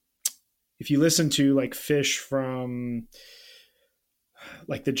 if you listen to like Fish from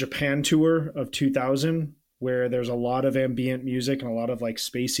like the Japan tour of 2000, where there's a lot of ambient music and a lot of like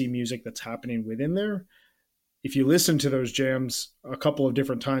spacey music that's happening within there, if you listen to those jams a couple of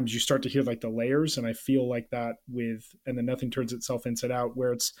different times, you start to hear like the layers. And I feel like that with And Then Nothing Turns Itself Inside Out,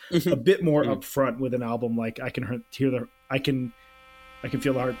 where it's a bit more upfront with an album. Like I can feel the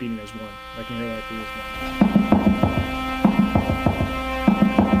heart beating as one. I can hear the heart beating as one.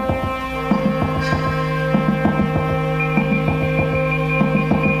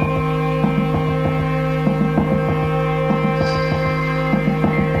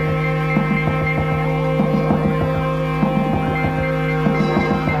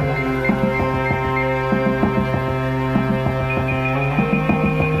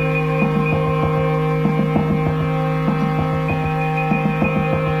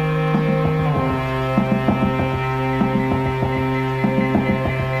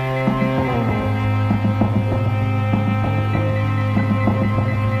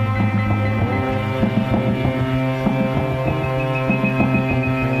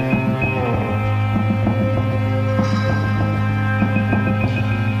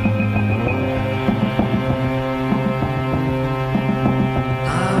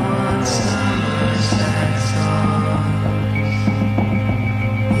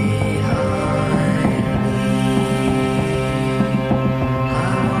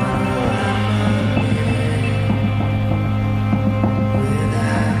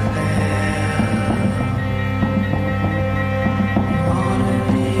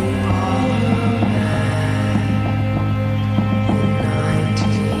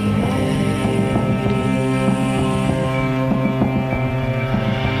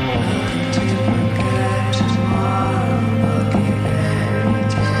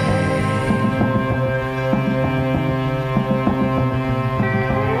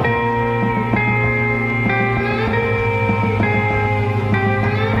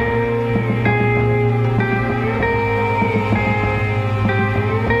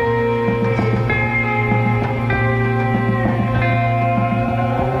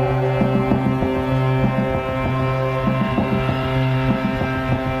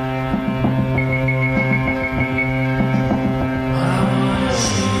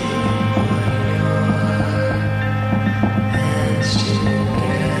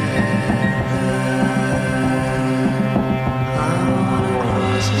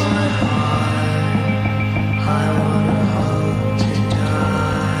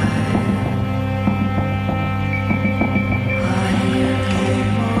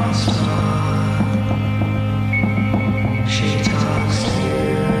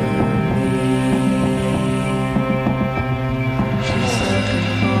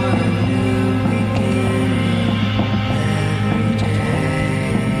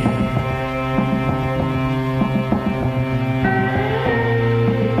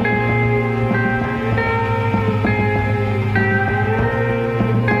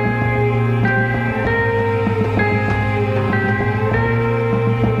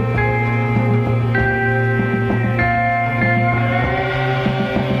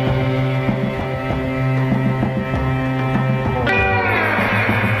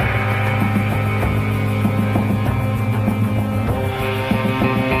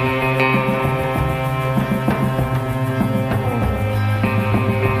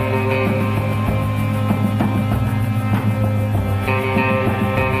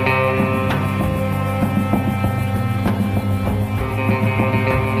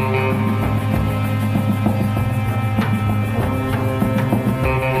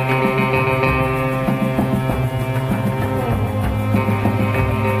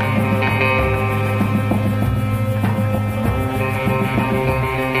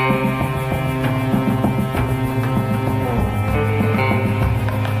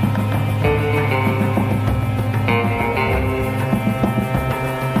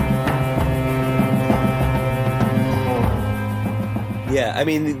 I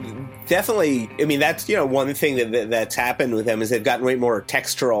mean, definitely. I mean, that's, one thing that's happened with them is they've gotten way more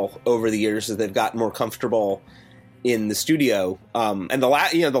textural over the years, as they've gotten more comfortable in the studio. And the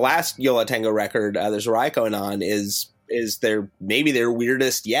last Yo La Tengo record, There's a Riot Going On, is their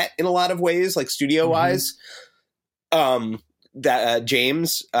weirdest yet in a lot of ways, like studio wise. That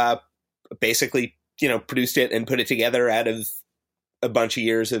James basically produced it and put it together out of a bunch of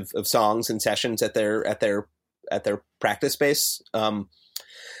years of songs and sessions at their practice space. And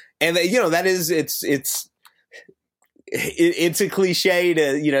that is it's a cliche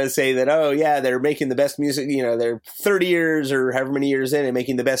to say that, oh yeah, they're making the best music, they're 30 years or however many years in and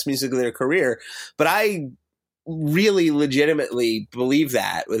making the best music of their career. But I really legitimately believe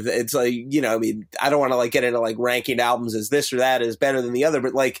that. It's like, I mean, I don't want to get into ranking albums as this or that is better than the other,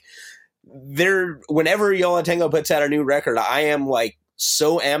 but whenever Yo La Tengo puts out a new record, I am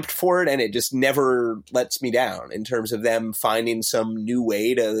so amped for it, and it just never lets me down in terms of them finding some new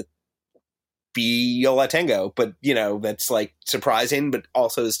way to be Yo La Tengo. But that's surprising, but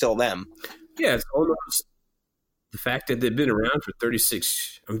also is still them. Yeah, it's almost the fact that they've been around for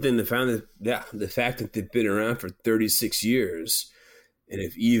 36. The fact that they've been around for 36 years, and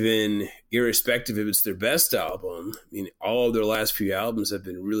if even irrespective if it's their best album, I mean, all of their last few albums have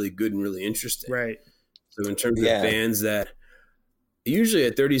been really good and really interesting. Right. So in terms of bands that usually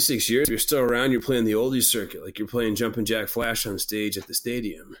at 36 years, you're still around, you're playing the oldies circuit, like you're playing Jumpin' Jack Flash on stage at the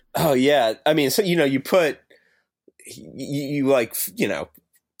stadium. Oh yeah, I mean, so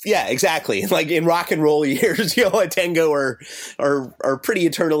yeah, exactly. In rock and roll years, Yo La Tengo are pretty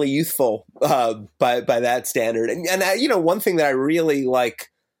eternally youthful by that standard. And one thing that I really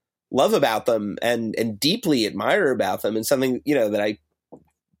love about them and deeply admire about them, and something that I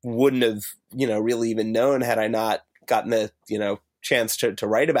wouldn't have really even known had I not gotten the chance to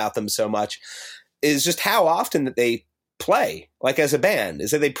write about them so much, is just how often that they play as a band. Is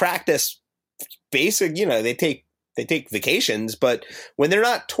that they practice basic, they take vacations, but when they're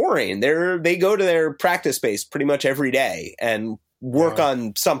not touring, they go to their practice space pretty much every day and work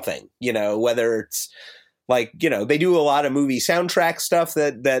on something, whether it's they do a lot of movie soundtrack stuff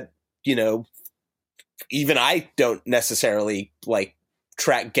that even I don't necessarily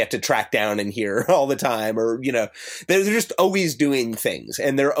get to track down and hear all the time, or they're just always doing things,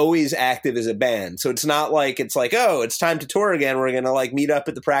 and they're always active as a band. So it's not oh, it's time to tour again, we're gonna meet up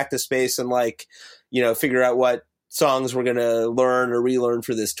at the practice space and figure out what songs we're gonna learn or relearn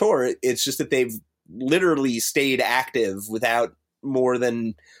for this tour. It's just that they've literally stayed active without more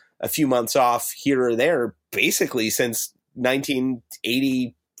than a few months off here or there, basically since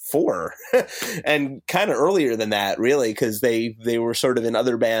 1984 and kind of earlier than that, really, because they were sort of in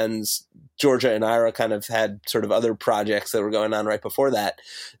other bands. Georgia and Ira kind of had sort of other projects that were going on right before that.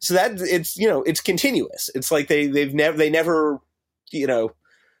 So that it's it's continuous. It's they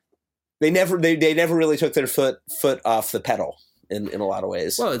never really took their foot off the pedal in a lot of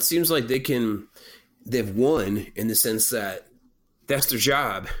ways. Well, it seems like they've won in the sense that that's their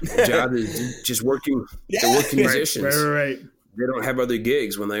job. Their job is just working. Yeah. They're working musicians. Right. They don't have other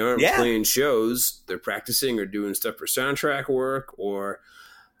gigs. When they aren't playing shows, they're practicing or doing stuff for soundtrack work, or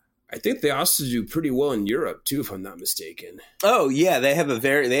I think they also do pretty well in Europe too, if I'm not mistaken. Oh yeah, they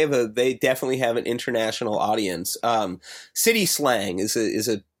definitely have an international audience. City Slang is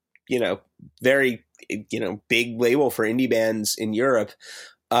a very big label for indie bands in Europe.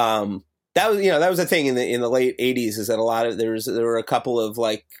 That was a thing in the late 80s, is that a lot of there were a couple of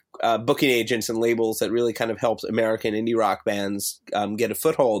booking agents and labels that really kind of helped American indie rock bands get a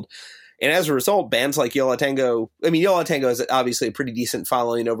foothold. And as a result, bands like Yo La Tengo, Yo La Tengo is obviously a pretty decent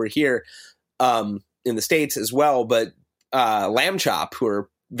following over here in the States as well, but Lamb Chop, who are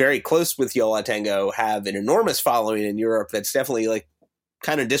very close with Yo La Tengo, have an enormous following in Europe that's definitely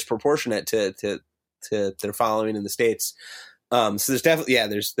kind of disproportionate to their following in the States. So there's definitely,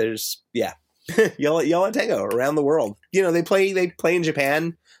 there's Yo La Tengo around the world. They play in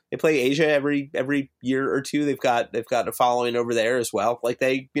Japan. They play Asia every year or two. They've got a following over there as well.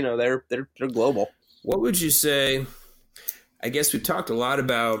 They're global. What would you say? I guess we talked a lot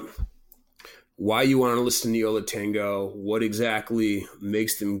about why you want to listen to Yo La Tengo, what exactly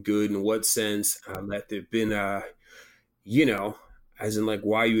makes them good, in what sense that they've been, as in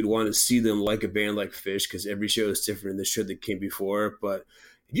why you would want to see them like a band like Phish, because every show is different than the show that came before. But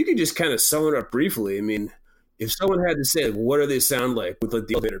if you could just kind of sum it up briefly, if someone had to say, what do they sound like with the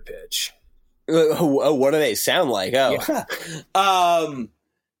elevator pitch? What do they sound like? Oh, yeah.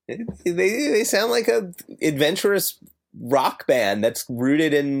 They sound like a adventurous rock band that's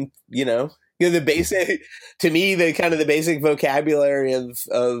rooted in, the basic, to me, the kind of the basic vocabulary of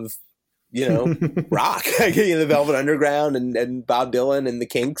rock, the Velvet Underground and Bob Dylan and the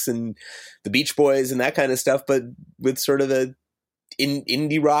Kinks and the Beach Boys and that kind of stuff, but with sort of a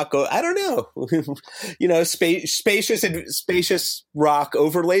indie rock. I don't know, spacious rock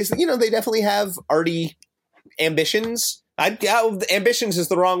overlays. They definitely have arty ambitions. Ambitions is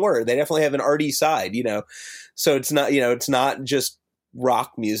the wrong word. They definitely have an arty side, so it's not just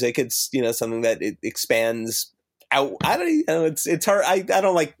rock music. It's, something that it expands out. I don't know. It's hard. I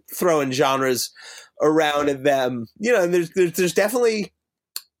don't like throwing genres around at them, and there's definitely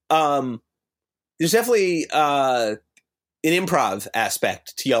an improv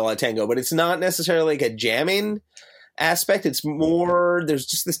aspect to Yo La Tengo, but it's not necessarily like a jamming aspect. It's more, there's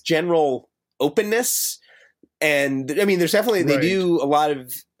just this general openness. And I mean, there's definitely, they do a lot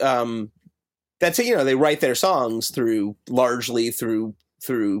of, that's it, they write their songs largely through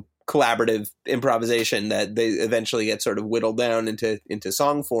collaborative improvisation that they eventually get sort of whittled down into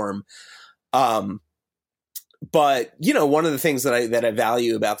song form. But, one of the things that I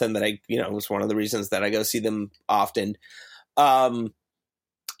value about them that was one of the reasons that I go see them often,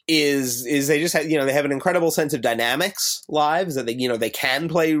 is they just have, they have an incredible sense of dynamics live, is that they can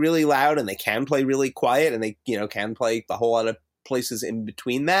play really loud and they can play really quiet and they, can play a whole lot of places in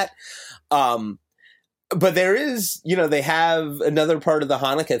between that. But there is, they have another part of the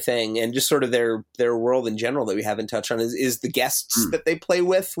Hanukkah thing and just sort of their world in general that we haven't touched on is the guests that they play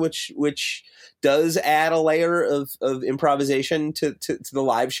with, which does add a layer of improvisation to the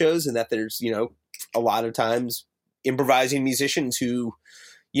live shows, and that there's, a lot of times improvising musicians who,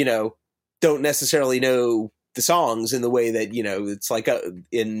 don't necessarily know the songs in the way that, it's like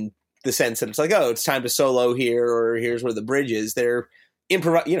in the sense that it's like, oh, it's time to solo here, or here's where the bridge is. They're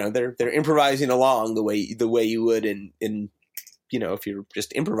they're improvising along the way you would in if you're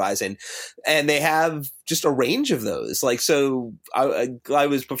just improvising, and they have just a range of those. Like, so I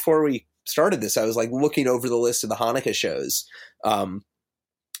was, before we started this, I was like looking over the list of the Hanukkah shows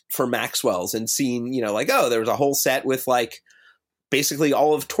for Maxwell's and seeing, there was a whole set with like basically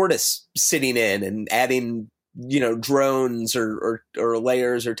all of Tortoise sitting in and adding, drones or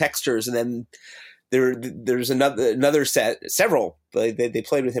layers or textures. And then there's another set, several, they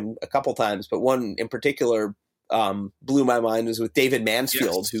played with him a couple times, but one in particular blew my mind, was with David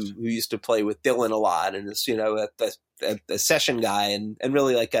Mansfield, who used to play with Dylan a lot and is, a session guy and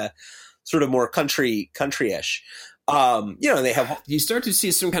really like a sort of more country-ish. They have, you start to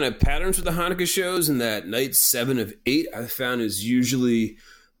see some kind of patterns with the Hanukkah shows, and that night 7 of 8 I found is usually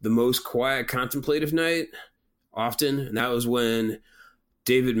the most quiet, contemplative night often. And that was when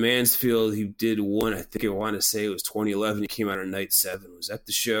David Mansfield, he did one, I think I want to say it was 2011. He came out on night 7. Was at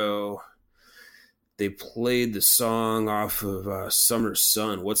the show. They played the song off of Summer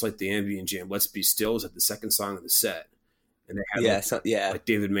Sun, What's Like the Ambient Jam, Let's Be Still, was at the second song of the set. And they had like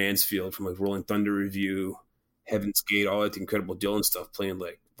David Mansfield from like Rolling Thunder Review, Heaven's Gate, all that Incredible Dylan stuff playing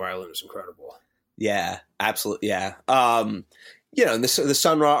like violin. Was incredible. Yeah, absolutely. Yeah. And the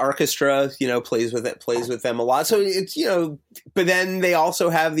Sun Ra Orchestra, plays with them a lot. So it's, but then they also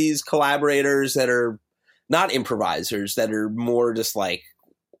have these collaborators that are not improvisers, that are more just like,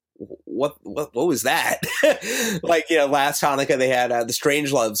 what was that? Like, last Hanukkah they had the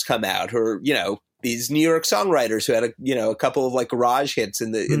Strangeloves come out, or, these New York songwriters who had a couple of like garage hits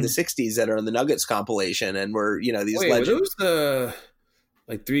in the 60s that are on the Nuggets compilation, and were, these legends. Were those the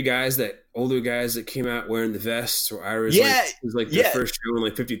like 3 older guys that came out wearing the vests, or Ira's? Yeah, it was like their first show in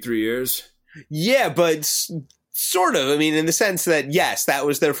like 53 years. Yeah, but sort of. I mean, in the sense that yes, that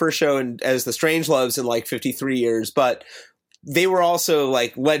was their first show as the Strangeloves in like 53 years, but they were also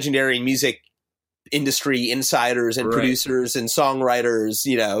like legendary music industry insiders and producers and songwriters,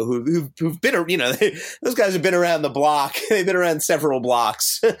 who've been, those guys have been around the block. They've been around several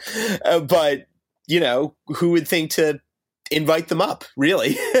blocks, but who would think to invite them up,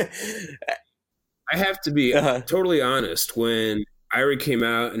 really? I have to be totally honest. When Ira came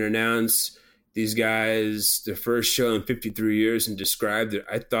out and announced these guys, the first show in 53 years, and described it,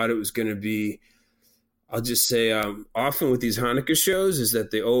 I thought it was going to be, I'll just say, often with these Hanukkah shows is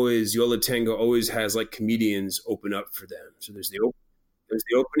that Yo La Tengo always has like comedians open up for them. So there's the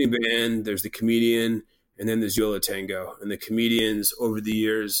opening band, there's the comedian, and then there's Yo La Tengo. And the comedians over the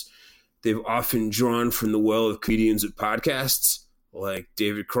years, they've often drawn from the well of comedians with podcasts, like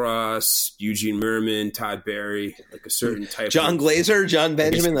David Cross, Eugene Merman, Todd Barry, like a certain type. John Glazer, John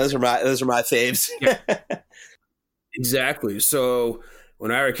Benjamin, those are my faves. Yeah. Exactly. So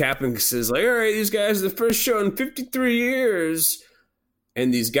when Ira Kaplan says, like, all right, these guys are the first show in 53 years,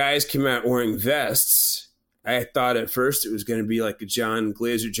 and these guys came out wearing vests, I thought at first it was going to be like a John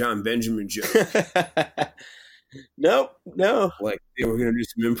Glazer, John Benjamin joke. Nope, no. Like they were going to do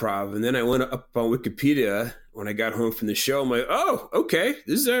some improv, and then I went up on Wikipedia when I got home from the show. I'm like, oh, okay,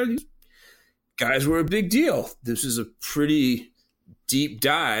 these guys were a big deal. This is a pretty deep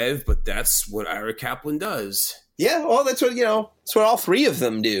dive, but that's what Ira Kaplan does. Yeah, well, that's what That's what all three of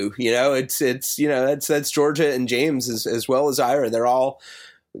them do. That's Georgia and James as well as Ira. They're all,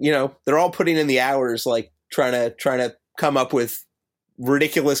 they're all putting in the hours, like trying to come up with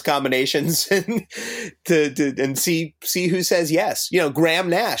ridiculous combinations and and see who says yes. Graham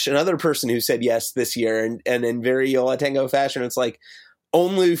Nash, another person who said yes this year, and in very Yo La Tengo fashion, it's like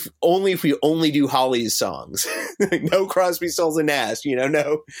only if we only do Holly's songs. No Crosby, Stills and Nash.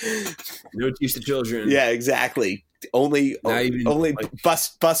 No Teach the Children. Yeah, exactly. Only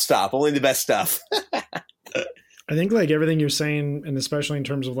bus stop. Only the best stuff. I think like everything you're saying, and especially in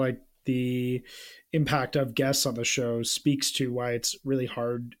terms of like the impact of guests on the show, speaks to why it's really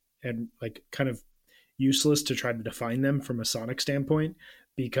hard and like kind of useless to try to define them from a sonic standpoint,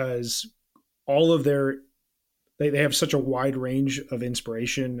 because all of they have such a wide range of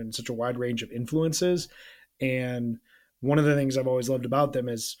inspiration and such a wide range of influences. And one of the things I've always loved about them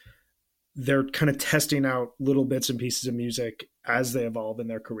is they're kind of testing out little bits and pieces of music as they evolve in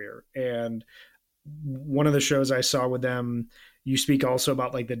their career. And one of the shows I saw with them, you speak also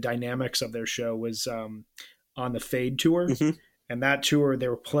about like the dynamics of their show, was on the Fade tour. Mm-hmm. And that tour, they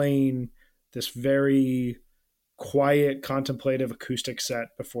were playing this very quiet, contemplative acoustic set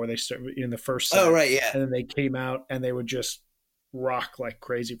before they started in the first set. Oh, right, yeah. And then they came out and they would just rock like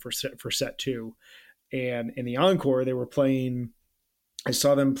crazy for set 2. And in the encore, they were playing, I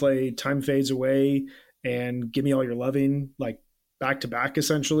saw them play Time Fades Away and Give Me All Your Loving, like back to back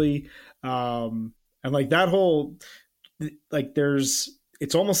essentially. And like that whole, like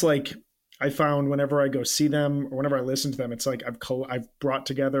it's almost like I found whenever I go see them or whenever I listen to them, it's like I've brought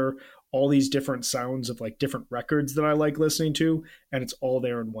together all these different sounds of like different records that I like listening to, and it's all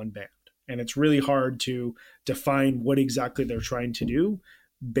there in one band. And it's really hard to define what exactly they're trying to do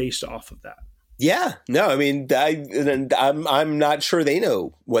based off of that. Yeah, no, I mean, I'm not sure they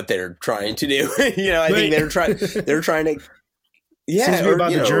know what they're trying to do. I think they're trying to, yeah,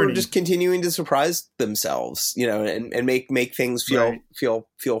 or just continuing to surprise themselves, and make things feel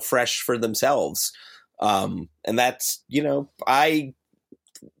fresh for themselves. And that's,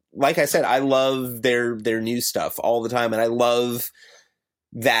 like I said, I love their new stuff all the time, and I love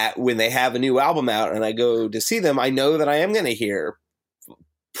that when they have a new album out and I go to see them, I know that I am going to hear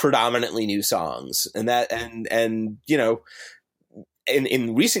predominantly new songs, and that and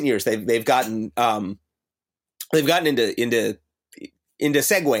in recent years they've gotten into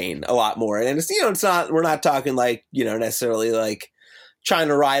segueing a lot more, and it's not, we're not talking like necessarily like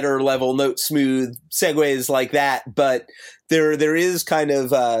China Rider level note smooth segues like that, but there is kind of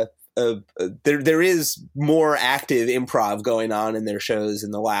there is more active improv going on in their shows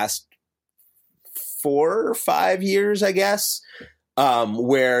in the last 4 or 5 years, I guess,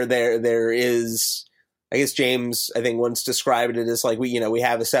 where there is, I guess James, I think, once described it as like we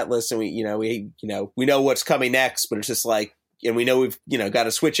have a set list and we know what's coming next, but it's just like, and we know we've got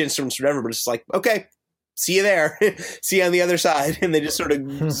to switch instruments or whatever, but it's just like, okay, see you there, see you on the other side, and they just sort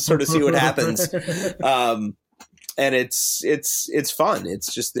of see what happens. And it's fun.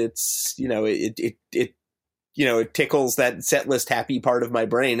 It's just, it tickles that set list happy part of my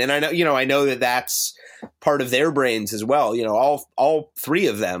brain. And I know that that's part of their brains as well. All three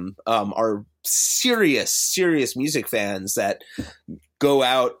of them are serious music fans that go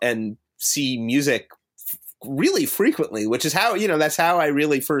out and see music really frequently, which is how, that's how I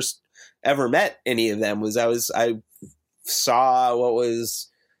really first ever met any of them. I saw what was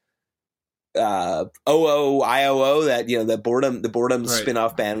OOIOO, that the boredom right.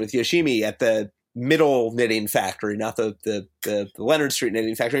 Spin-off band with Yoshimi at the Middle Knitting Factory, not the Leonard Street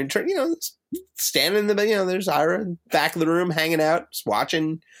Knitting Factory. And standing in the there's Ira in the back of the room hanging out, just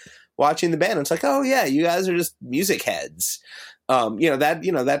watching the band. And it's like, oh yeah, you guys are just music heads.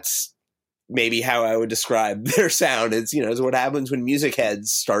 That's maybe how I would describe their sound. It's is what happens when music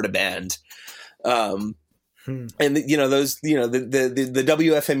heads start a band. And those the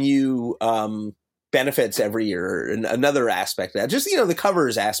WFMU benefits every year, and another aspect of that, just the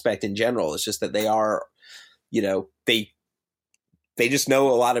covers aspect in general, is just that they are they just know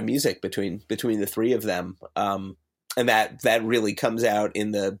a lot of music between the three of them, and that really comes out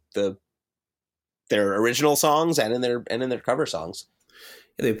in their original songs and in their cover songs.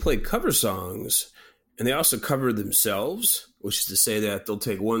 Yeah, they play cover songs, and they also cover themselves, which is to say that they'll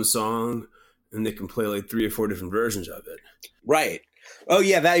take one song and they can play like 3 or 4 different versions of it. Right. Oh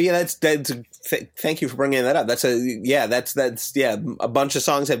yeah, that's thank you for bringing that up. That's a bunch of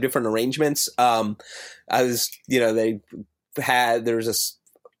songs have different arrangements. I was, there was a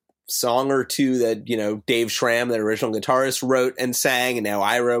song or two that, Dave Schramm, the original guitarist, wrote and sang, and now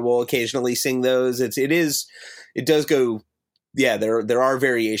Ira will occasionally sing those. It does go, yeah, there are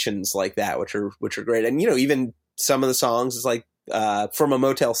variations like that, which are great. And, even some of the songs is like, from a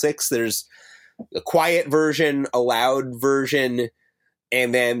Motel 6, there's a quiet version, a loud version,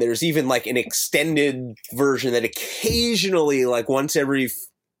 and then there's even like an extended version that occasionally, like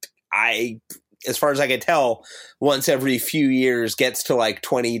as far as I can tell, once every few years gets to like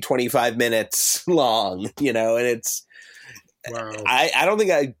 20, 25 minutes long, and it's, wow. I don't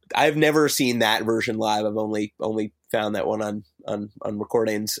think I've never seen that version live. I've only found that one on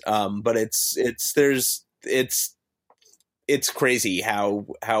recordings. But it's crazy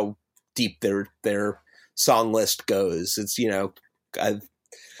how deep their song list goes. It's, I've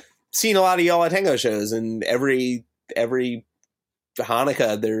seen a lot of Yo La Tengo shows, and every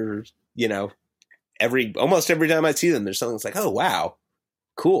Hanukkah they're, almost every time I see them, there's something that's like, oh wow,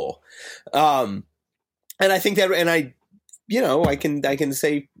 cool. And I think that, and I can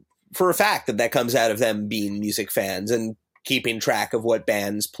say for a fact that comes out of them being music fans and keeping track of what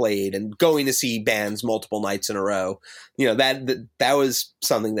bands played and going to see bands multiple nights in a row. That was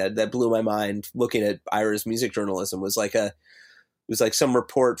something that blew my mind looking at Ira's music journalism. Was like some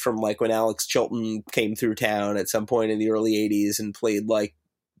report from like when Alex Chilton came through town at some point in the early 80s and played like,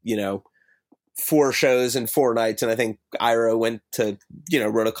 4 shows in 4 nights. And I think Ira went to,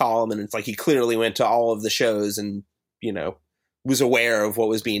 wrote a column, and it's like he clearly went to all of the shows and, was aware of what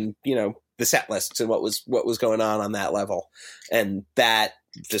was being, the set lists and what was going on that level. And that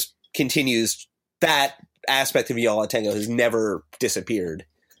just continues. That aspect of Yo La Tengo has never disappeared,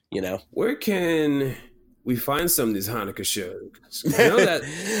 Where can we find some of these Hanukkah shows? I know that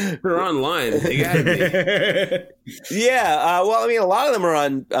they're online. They gotta be. Yeah. Well, I mean, a lot of them are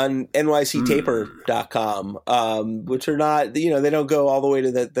on nyctaper.com, which are not, they don't go all the way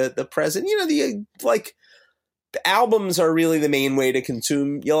to the present. The albums are really the main way to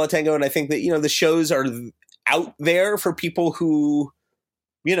consume Yo La Tengo. And I think that, the shows are out there for people who,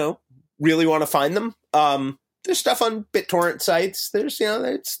 really want to find them. There's stuff on BitTorrent sites. There's,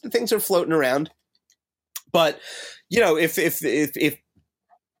 the things are floating around. But, if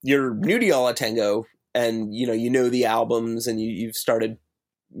you're new to Yo La Tengo and, the albums and you've started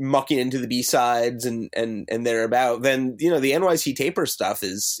mucking into the B-sides and thereabout, then, the NYC Taper stuff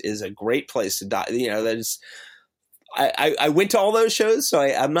is a great place to dive. There's, I went to all those shows, so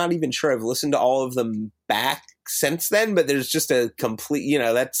I'm not even sure I've listened to all of them back since then, but there's just a complete,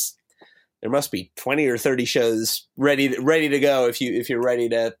 there must be 20 or 30 shows ready to go if you're ready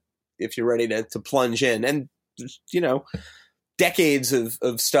to plunge in. And, decades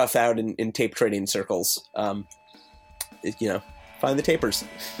of stuff out in tape trading circles. Find the tapers.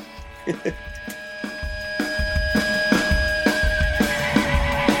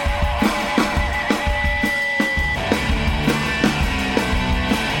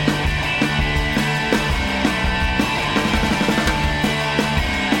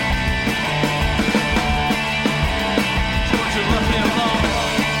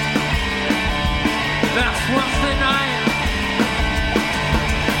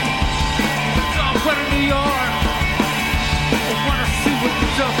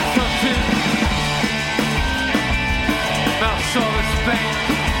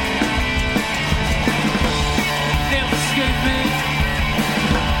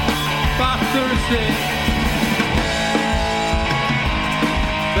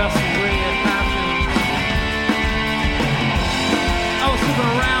 That's the way it happened. I was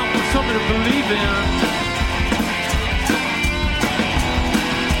looking around for something to believe in.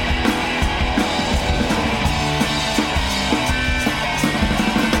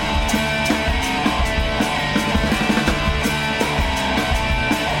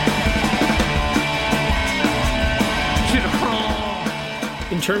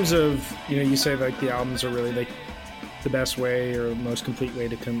 In terms of, you say like the albums are really like the best way or most complete way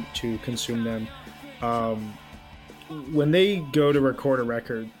to consume them. When they go to record a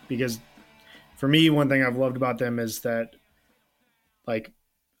record, because for me, one thing I've loved about them is that like,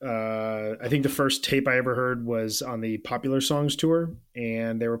 I think the first tape I ever heard was on the Popular Songs tour,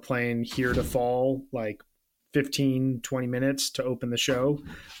 and they were playing Here to Fall, like 15, 20 minutes to open the show.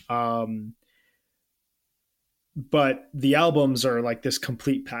 But the albums are like this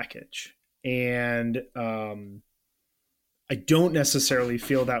complete package. And I don't necessarily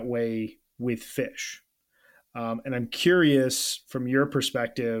feel that way with Phish. And I'm curious from your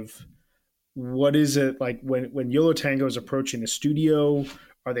perspective, what is it like when Yo La Tengo is approaching the studio?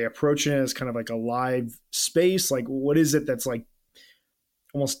 Are they approaching it as kind of like a live space? Like, what is it that's like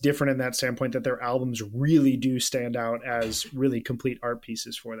almost different in that standpoint that their albums really do stand out as really complete art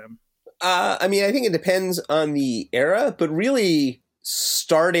pieces for them? I mean, I think it depends on the era, but really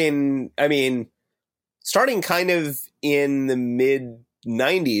starting kind of in the mid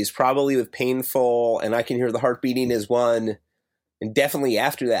 90s, probably with Painful and I Can Hear the Heart Beating is one, and definitely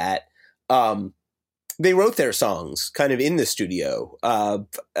after that, they wrote their songs kind of in the studio.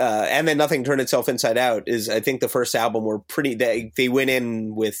 And then Nothing Turned Itself Inside Out is, I think, the first album were they went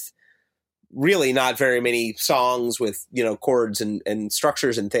in with really not very many songs with, chords and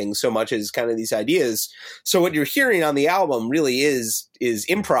structures and things, so much as kind of these ideas. So what you're hearing on the album really is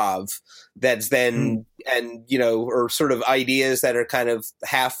improv that's then, and, or sort of ideas that are kind of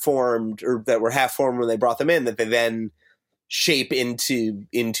half formed, or that were half formed when they brought them in, that they then shape into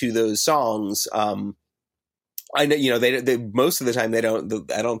those songs. I know, they most of the time I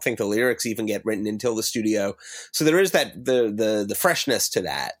don't think the lyrics even get written until the studio. So there is that, the freshness to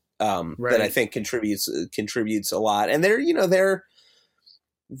that. Right. That I think contributes a lot. And they're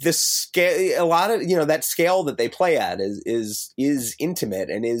the scale, a lot of, that scale that they play at is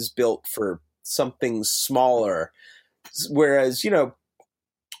intimate and is built for something smaller. Whereas,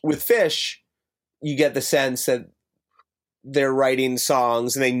 with Phish, you get the sense that they're writing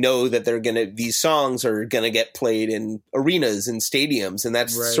songs and they know that these songs are going to get played in arenas and stadiums. And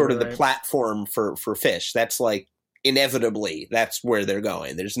that's sort of the platform for Phish. That's like, inevitably that's where they're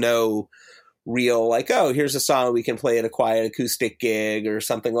going. There's no real like, oh, here's a song we can play at a quiet acoustic gig or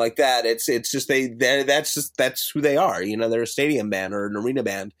something like that. It's just that's who they are. They're a stadium band or an arena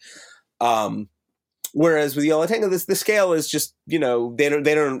band. Whereas with Yo La Tengo, the scale is just, they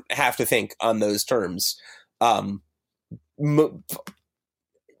don't have to think on those terms. The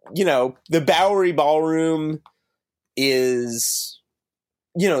Bowery Ballroom is,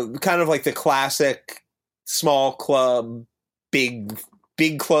 kind of like the classic small club, big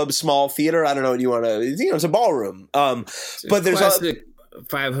club, small theater. I don't know what you want to, it's a ballroom. But there's classic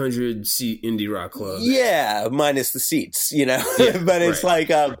 500 seat indie rock club. Yeah. Minus the seats, but it's like,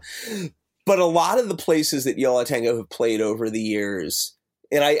 but a lot of the places that Yo La Tengo have played over the years,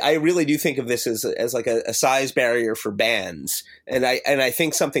 and I really do think of this as like a size barrier for bands. And I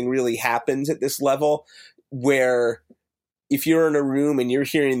think something really happens at this level where, if you're in a room and you're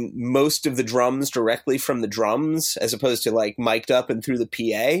hearing most of the drums directly from the drums, as opposed to like mic'd up and through the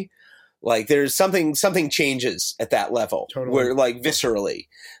PA, like there's something changes at that level. Totally. Where like viscerally.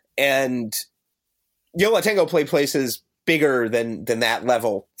 And Yo La Tengo play places bigger than that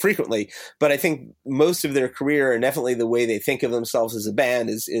level frequently. But I think most of their career, and definitely the way they think of themselves as a band,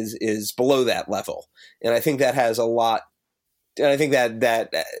 is below that level. And I think that has a lot, and I think that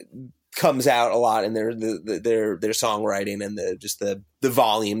comes out a lot in their songwriting and the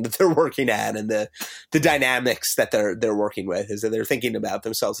volume that they're working at, and the dynamics that they're working with, is that they're thinking about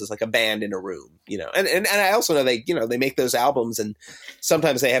themselves as like a band in a room, and I also know they make those albums, and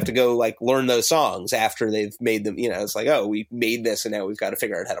sometimes they have to go like learn those songs after they've made them. It's like, oh, we made this and now we've got to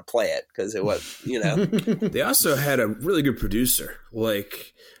figure out how to play it, because it was, They also had a really good producer,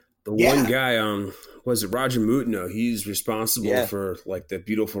 like the one guy, was it Roger Mutino? He's responsible for like the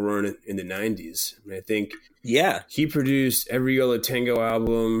Beautiful Run in the 90s. I think he produced every Yo La Tengo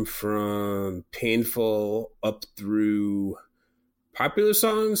album from Painful up through Popular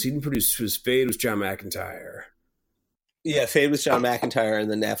Songs. He didn't produce his Fade was John McEntire. Yeah, Fade was John McEntire, and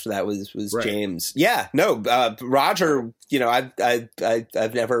then after that was James. Yeah, no, Roger. I've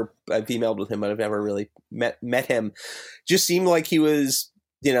emailed with him, but I've never really met him. Just seemed like he was,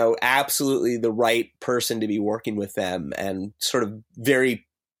 absolutely the right person to be working with them, and sort of very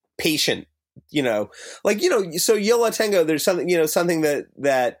patient, so Yo La Tengo, there's something, something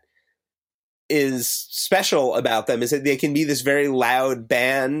that is special about them is that they can be this very loud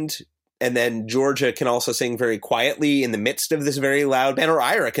band, and then Georgia can also sing very quietly in the midst of this very loud band, or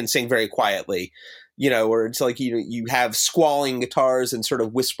Ira can sing very quietly, where it's like, you have squalling guitars and sort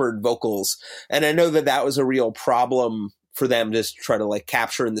of whispered vocals. And I know that was a real problem for them to try to like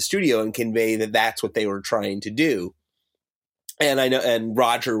capture in the studio and convey that that's what they were trying to do. And I know, and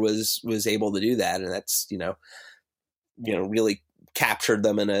Roger was able to do that. And that's, really captured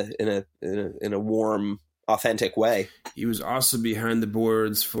them in a warm, authentic way. He was also behind the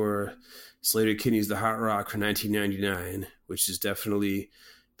boards for Sleater-Kinney's The Hot Rock for 1999, which is definitely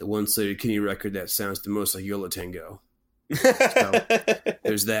the one Sleater-Kinney record that sounds the most like Yo La Tengo. So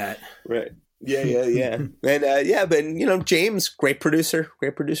there's that. Right. Yeah. And but James, great producer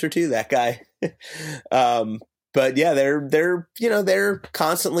too, that guy. But yeah, they're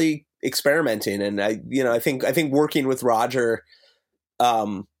constantly experimenting. And I think working with Roger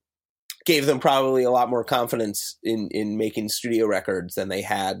gave them probably a lot more confidence in making studio records than they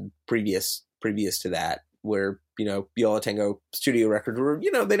had previous to that, where, Yo La Tengo studio records were,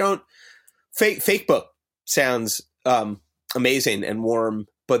 they don't fake book sounds amazing and warm,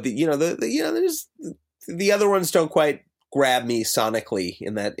 but there's the other ones don't quite grab me sonically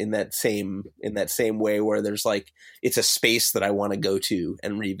in that same way, where there's like, it's a space that I want to go to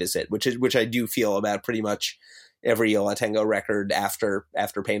and revisit, which I do feel about pretty much every Yo La Tengo record after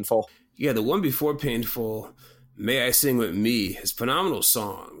Painful. Yeah, the one before Painful, May I Sing With Me, has phenomenal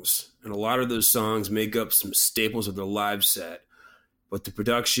songs, and a lot of those songs make up some staples of the live set, but the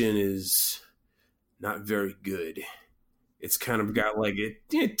production is not very good. It's kind of got like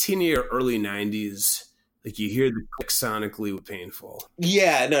a teeny or early 90s. Like, you hear the click sonically with Painful.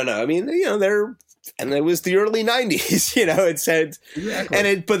 Yeah, no. I mean, and it was the early 90s, it said,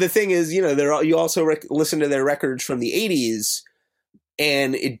 exactly. But the thing is, you also listen to their records from the 80s,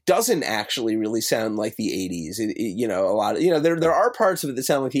 and it doesn't actually really sound like the 80s. A lot of, there are parts of it that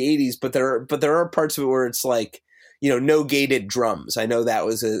sound like the 80s, but there are parts of it where it's like, no gated drums. I know that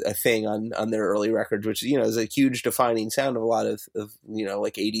was a thing on their early records, which, is a huge defining sound of a lot of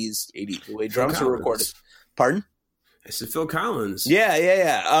like 80s, the way drums were recorded. Pardon? I said Phil Collins.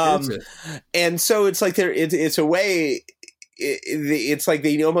 Yeah. And so it's like it's a way, it's like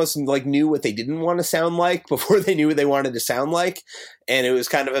they almost like knew what they didn't want to sound like before they knew what they wanted to sound like. And it was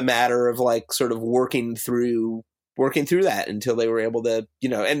kind of a matter of like sort of working through that until they were able to,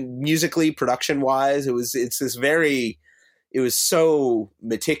 and musically, production wise, it was so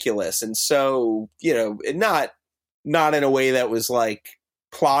meticulous and so, not in a way that was like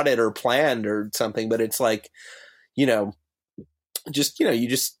plotted or planned or something, but it's like,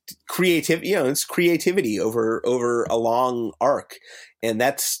 creativity, it's creativity over a long arc. And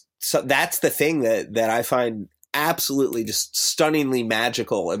that's the thing that I find absolutely just stunningly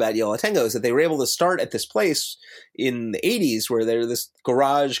magical about Yo La Tengo, is that they were able to start at this place in the 80s where they're this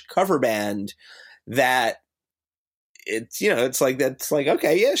garage cover band that it's like,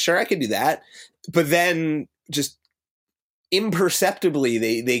 okay, yeah, sure, I could do that. But then just imperceptibly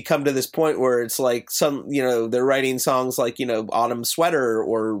they come to this point where it's like they're writing songs like Autumn Sweater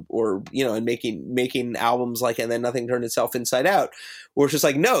or and making albums like And Then Nothing Turned Itself Inside Out, where it's just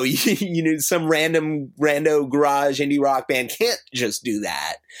like, no, some rando garage indie rock band can't just do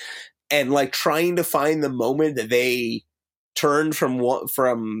that. And like trying to find the moment that they turned from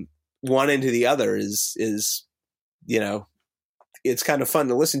one into the other is it's kind of fun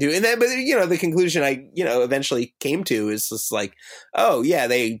to listen to. And then, but the conclusion I, eventually came to is just like, oh yeah,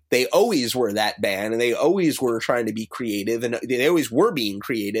 they always were that band, and they always were trying to be creative, and they always were being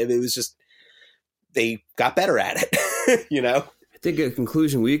creative. It was just, they got better at it, I think a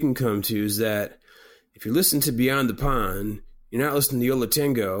conclusion we can come to is that if you're listening to Beyond the Pond, you're not listening to Yo La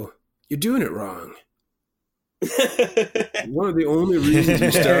Tengo, you're doing it wrong. One of the only reasons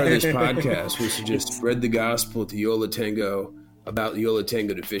we started this podcast was to just spread the gospel to Yo La Tengo about Yo La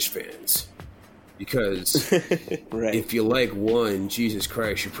Tengo to Phish fans, because right. If you like one, Jesus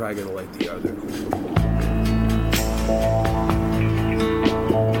Christ, you're probably gonna like the other.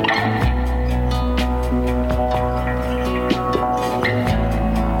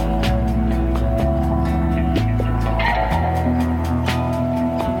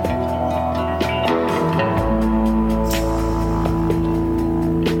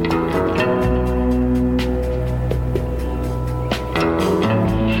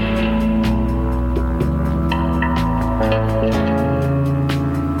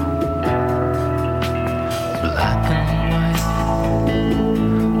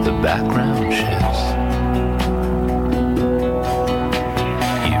 Background shifts,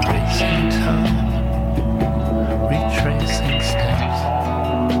 erasing time, retracing steps.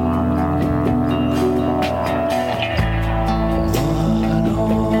 What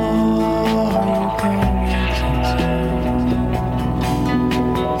are you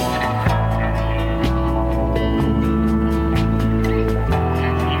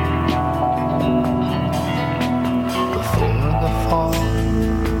going before the fall?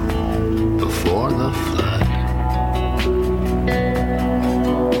 Before the flood,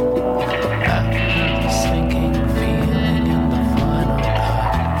 after the sinking feeling in the final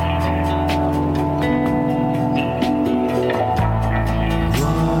cut,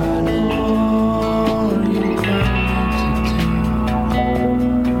 what are you going to do?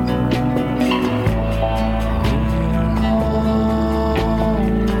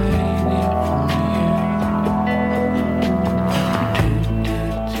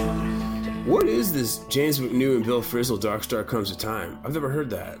 What is this James McNew and Bill Frisell Dark Star Comes to Time? I've never heard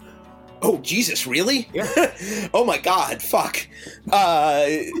that. Oh, Jesus, really? Yeah. Oh my God, fuck.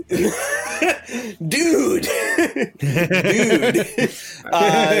 Dude.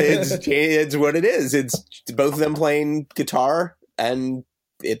 It's what it is. It's both of them playing guitar, and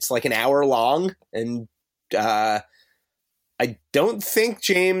it's like an hour long, and I don't think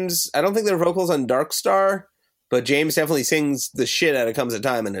their vocals on Dark Star, but James definitely sings the shit out of Comes a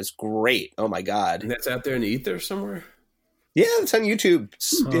Time, and it's great. Oh my God. And that's out there in the ether somewhere? Yeah, it's on YouTube.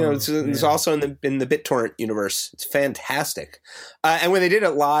 It's also in the BitTorrent universe. It's fantastic. And when they did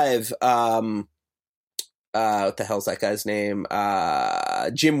it live, what the hell's that guy's name?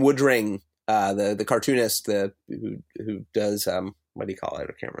 Jim Woodring, the cartoonist, who does what do you call it?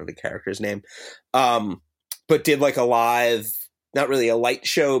 I can't remember the character's name. But did like a live, not really a light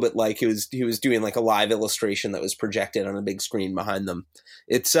show, but like he was doing like a live illustration that was projected on a big screen behind them.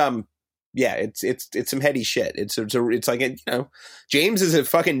 It's it's some heady shit. It's like, James is a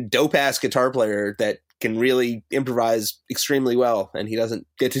fucking dope ass guitar player that can really improvise extremely well, and he doesn't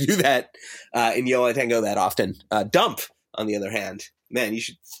get to do that in Yo La Tengo that often. Dump, on the other hand, man, you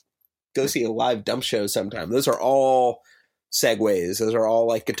should go see a live Dump show sometime. Those are all segues. Those are all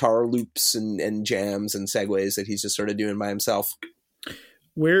like guitar loops and jams and segues that he's just sort of doing by himself.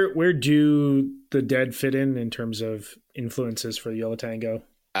 Where do the Dead fit in terms of influences for Yo La Tengo?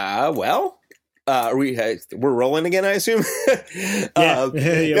 We're rolling again, I assume.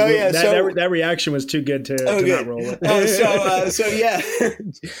 That reaction was too good to not roll it.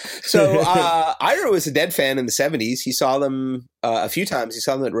 So Ira was a Dead fan in the 70s. He saw them a few times. He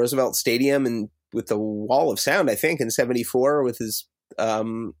saw them at Roosevelt Stadium and with the Wall of Sound, I think, in 74 with his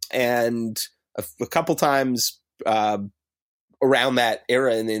and a couple times around that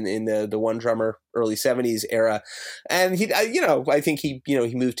era in the One Drummer early 70s era. And he, I think he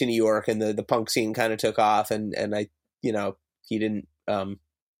moved to New York and the punk scene kind of took off, and he didn't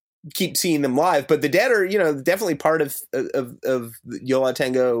keep seeing them live, but the Dead are, definitely part of Yo La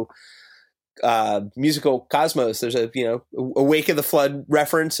Tengo musical cosmos. There's a Wake of the Flood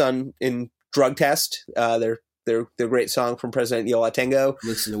reference in Drug Test. Their great song from President Yo La Tengo.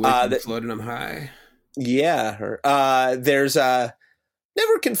 Listen to Wake of the Flood and I'm high. Yeah. There's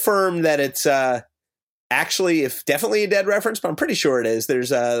never confirmed that it's actually definitely a Dead reference, but I'm pretty sure it is. There's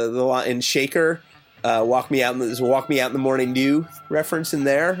the line in Shaker, Walk Me Out in the Morning Dew reference in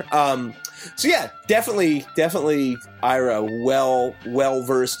there. So yeah, definitely Ira well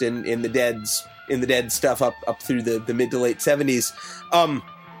versed in the Dead stuff up through the mid to late 70s.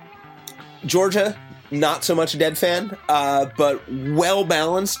 Georgia, not so much a Dead fan, but well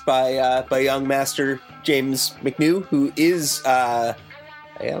balanced by young master James McNew, who is I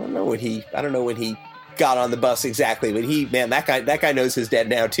don't know when he got on the bus exactly, but that guy knows his Dead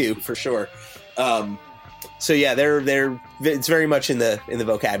now too, for sure. So yeah, it's very much in the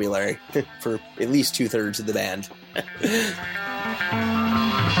vocabulary for at least 2/3 of the band.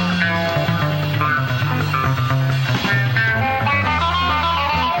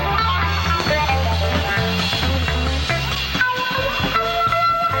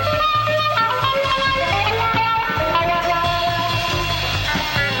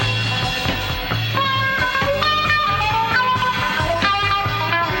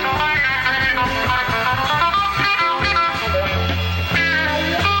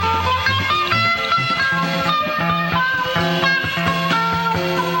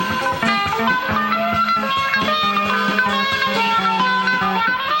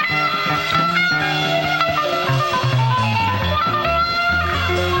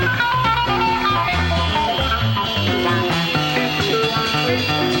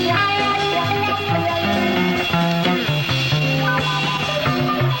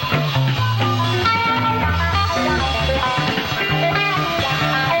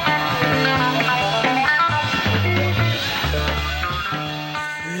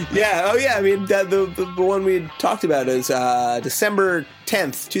 I mean, the one we had talked about is December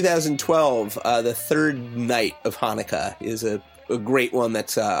 10th, 2012. The third night of Hanukkah is a great one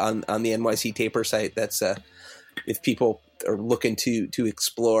that's on the NYC Taper site. That's if people are looking to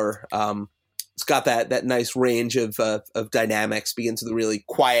explore. It's got that nice range of dynamics. Begins with a really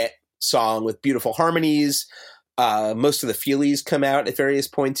quiet song with beautiful harmonies. Most of the Feelies come out at various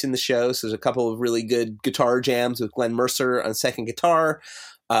points in the show. So there's a couple of really good guitar jams with Glenn Mercer on second guitar.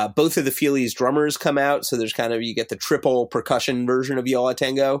 Both of the Feelies drummers come out, so there's you get the triple percussion version of Yo La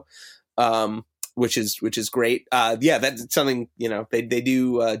Tengo, which is great. That's something, they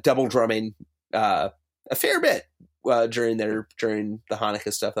do double drumming a fair bit during the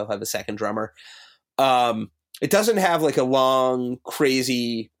Hanukkah stuff. They'll have a second drummer. It doesn't have like a long,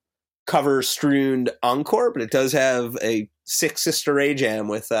 crazy cover strewn encore, but it does have a Six Sister Ray jam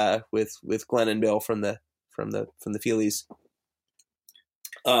with Glenn and Bill from the Feelies.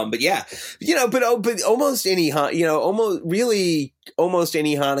 But yeah, but almost any almost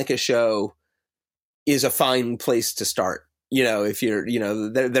any Hanukkah show is a fine place to start. If you're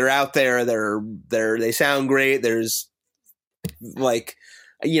they're out there, they sound great. There's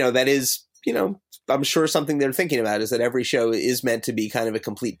that is I'm sure something they're thinking about is that every show is meant to be kind of a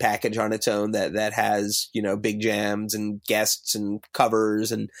complete package on its own that has, big jams and guests and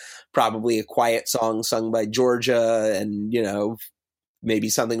covers and probably a quiet song sung by Georgia and, maybe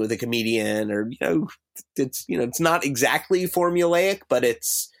something with a comedian or, it's not exactly formulaic, but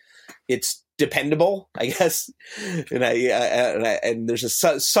it's dependable, I guess. And and there's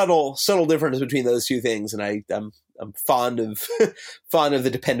a subtle difference between those two things. And I'm fond of the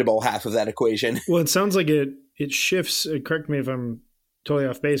dependable half of that equation. Well, it sounds like it shifts. Correct me if I'm totally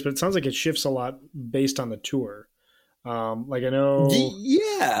off base, but it sounds like it shifts a lot based on the tour. I know,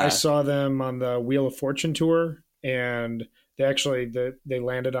 I saw them on the Wheel of Fortune tour, and they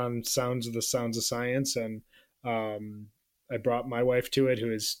landed on Sounds of Science, and I brought my wife to it,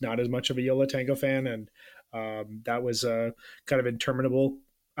 who is not as much of a Yo La Tengo fan, and that was a kind of interminable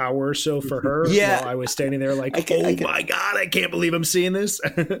hour or so for her. Yeah, while I was standing there like, my God, I can't believe I'm seeing this.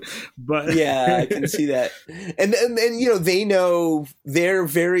 But yeah, I can see that. And they're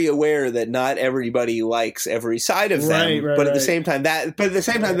very aware that not everybody likes every side of them. Right, but at the same time,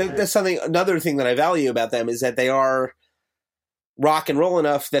 that's another thing that I value about them is that they are rock and roll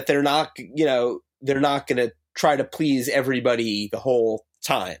enough that they're not going to try to please everybody the whole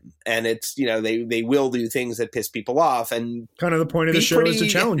time, and it's they will do things that piss people off, and kind of the point of the show is to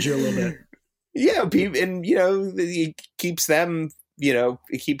challenge you a little bit. Yeah, and it keeps them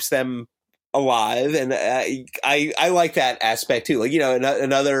alive, and I like that aspect too.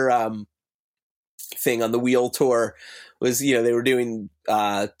 Another thing on the Wheel tour was they were doing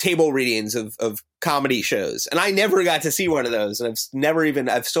table readings of comedy shows, and I never got to see one of those, and I've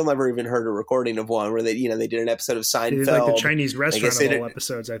still never even heard a recording of one where they did an episode of Seinfeld. They did like the Chinese restaurant of all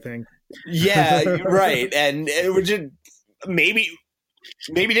episodes, I think. Yeah, right, and it was just maybe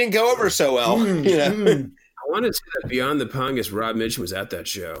didn't go over so well. I want to say that Beyond the Pond, Rob Mitchum was at that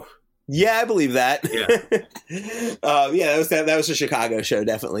show. Yeah, I believe that. Yeah, that was a Chicago show,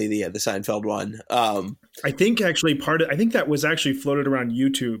 definitely the Seinfeld one. I think actually I think that was actually floated around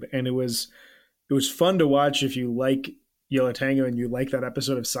YouTube, and it was fun to watch if you like Yo La Tengo and you like that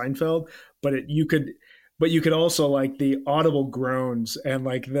episode of Seinfeld. But you could also like the audible groans and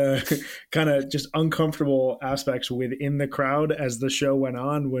like the kind of just uncomfortable aspects within the crowd as the show went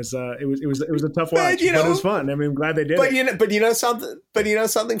on. It was a tough watch, but it was fun. I mean, I'm glad they did it. But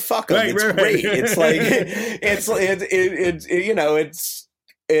something. Fuck them. It's great. It's like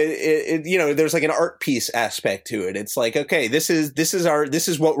there's like an art piece aspect to it. It's like, okay, this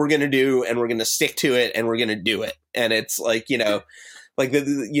is what we're gonna do, and we're gonna stick to it, and we're gonna do it. And it's like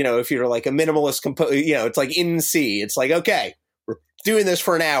if you're like a minimalist it's like in C. It's like, okay, we're doing this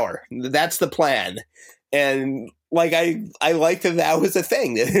for an hour. That's the plan. And like I like that was a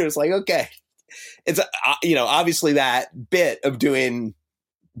thing. It was like, okay, it's obviously that bit of doing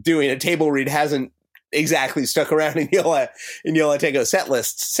a table read hasn't exactly stuck around in Yo La Tengo set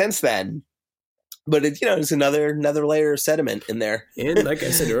lists since then, but it's another layer of sediment in there. And like I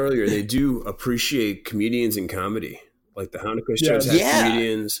said earlier, they do appreciate comedians and comedy. Like the Hanukkah shows have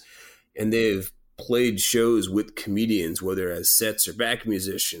comedians, and they've played shows with comedians, whether as sets or back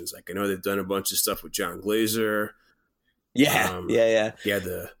musicians. Like I know they've done a bunch of stuff with John Glazer. Yeah.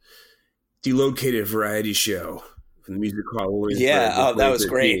 The Delocated variety show from the Music Hall. Yeah, that was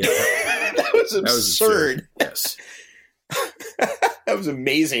great. That was absurd. Yes. That was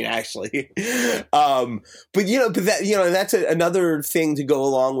amazing, actually. But that's another thing to go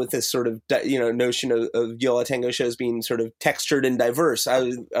along with this sort of notion of Yo La Tengo shows being sort of textured and diverse.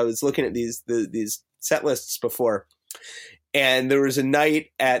 I was looking at these set lists before, and there was a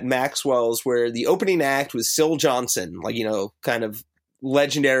night at Maxwell's where the opening act was Syl Johnson, kind of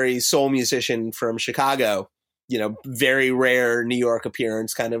legendary soul musician from Chicago. Very rare New York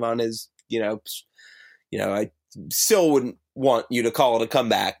appearance, kind of on his Syl wouldn't want you to call it a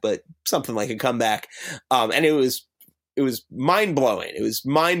comeback, but something like a comeback. And it was mind blowing. It was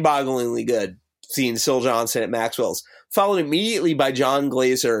mind bogglingly good seeing Syl Johnson at Maxwell's, followed immediately by John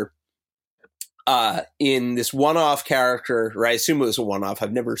Glazer in this one-off character, or I assume it was a one-off.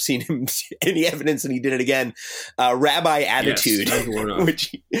 I've never seen him any evidence that he did it again. Rabbi Attitude, yes,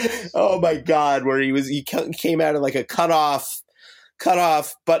 which, oh my God, where he came out in like a cut off cut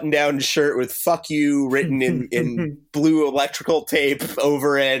off button down shirt with "fuck you" written in blue electrical tape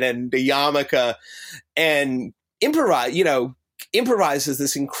over it, and the yarmulke, and improvises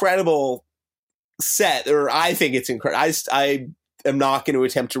this incredible set, or I think it's incredible. I am not going to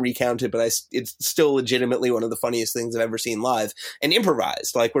attempt to recount it, but it's still legitimately one of the funniest things I've ever seen live, and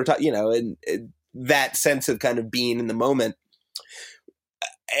improvised. Like we're talking, and that sense of kind of being in the moment,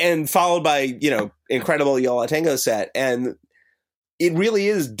 and followed by, incredible Yo La Tengo set. And it really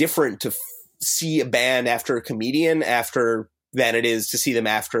is different to see a band after a comedian than it is to see them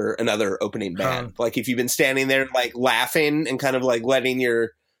after another opening band. Like if you've been standing there like laughing and kind of like letting your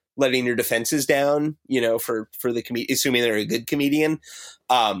defenses down, for the assuming they're a good comedian.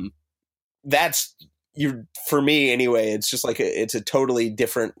 For me anyway, it's just like it's a totally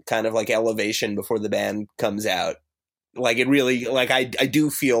different kind of like elevation before the band comes out. Like it really, like I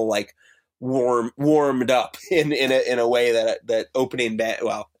do feel like warmed up in a way that opening band,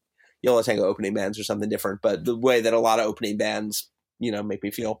 well, Yo La Tengo opening bands are something different, but the way that a lot of opening bands, make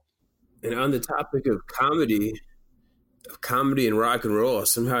me feel. And on the topic of comedy and rock and roll,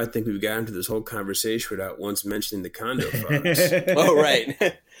 somehow I think we've gotten into this whole conversation without once mentioning the Kondo Fox. Oh, right.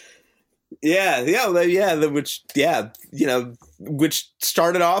 Which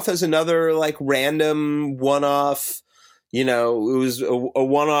started off as another like random one-off, it was a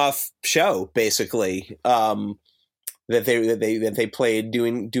one-off show basically, that they played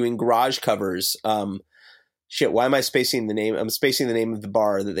doing garage covers. Why am I spacing the name? I'm spacing the name of the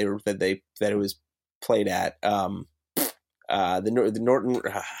bar that it was played at. The Norton.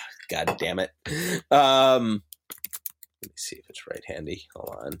 God damn it. Let me see if it's right handy.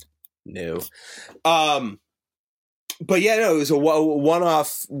 Hold on. No. But yeah, no, it was a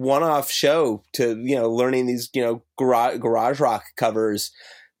one-off show to, learning these, garage rock covers,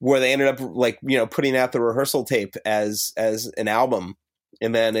 where they ended up like, putting out the rehearsal tape as an album.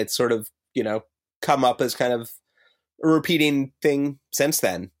 And then it's sort of, come up as kind of a repeating thing since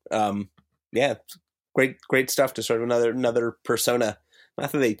then. Great stuff to sort of another persona.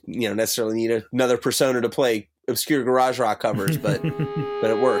 Not that they, necessarily need another persona to play obscure garage rock covers, but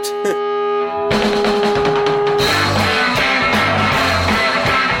it worked.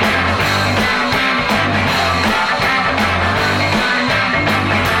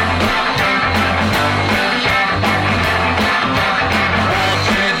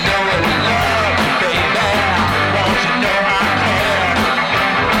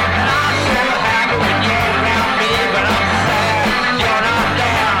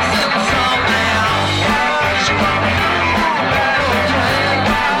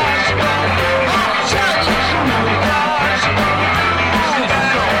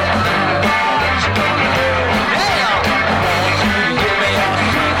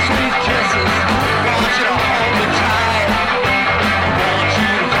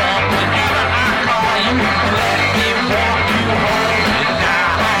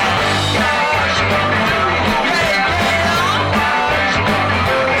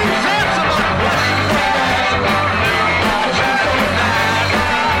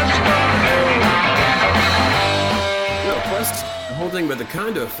 About the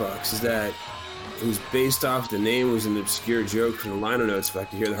Kondo Fox is that it was based off, the name was an obscure joke from the liner notes, if I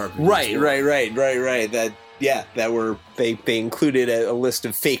could hear the harp. Right. They included a list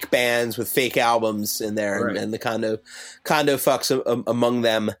of fake bands with fake albums in there, right. and the Kondo Fox among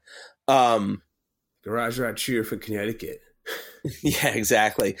them. Garage Rock Cheer for Connecticut. Yeah,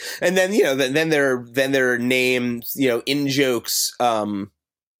 exactly. And then then there are names, in jokes.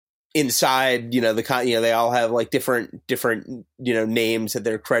 Inside, they all have like different, names that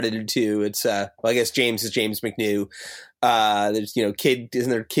they're credited to. It's, I guess James is James McNew. There's,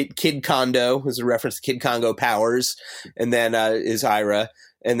 Kid Kondo is a reference to Kid Congo Powers. And then, is Ira.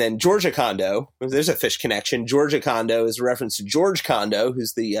 And then Georgia Kondo, there's a fish connection. Georgia Kondo is a reference to George Kondo,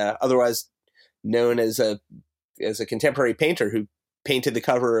 who's the, otherwise known as a contemporary painter who painted the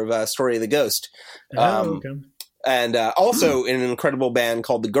cover of Story of the Ghost. Okay. And also in an incredible band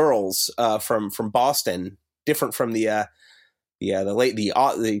called The Girls from Boston, different from the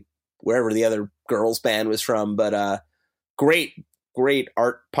wherever the other girls band was from, but great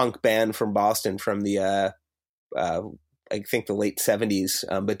art punk band from Boston from the I think the late 70s.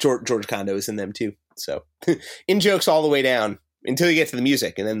 But George Kondo is in them too. So in jokes all the way down until you get to the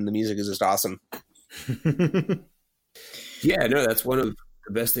music, and then the music is just awesome. Yeah, no, that's one of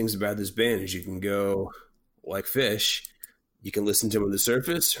the best things about this band is you can go like Fish, you can listen to them on the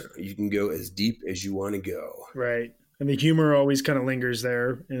surface, or you can go as deep as you want to go. Right. And the humor always kind of lingers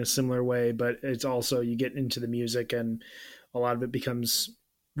there in a similar way, but it's also, you get into the music and a lot of it becomes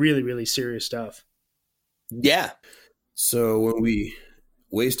really, really serious stuff. Yeah. So when we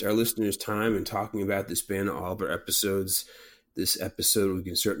waste our listeners' time in talking about this band on all of our episodes, this episode we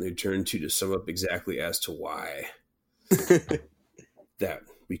can certainly turn to sum up exactly as to why that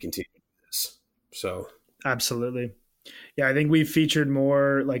we continue this. So Absolutely. Yeah, I think we've featured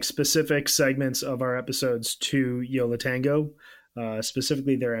more like specific segments of our episodes to Yo La Tengo,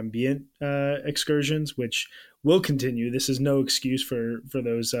 specifically their ambient excursions, which will continue. This is no excuse for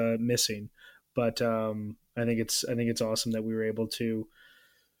those missing, but I think it's awesome that we were able to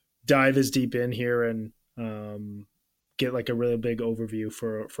dive as deep in here and get like a really big overview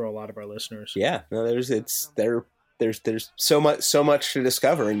for a lot of our listeners. Yeah, no, there's so much to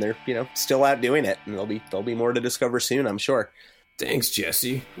discover, and they're still out doing it, and there'll be more to discover soon, I'm sure. Thanks,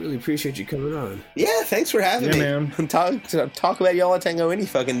 Jesse. Really appreciate you coming on. Yeah, thanks for having me. Man. Talk about Yo La Tengo any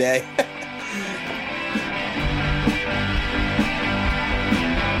fucking day.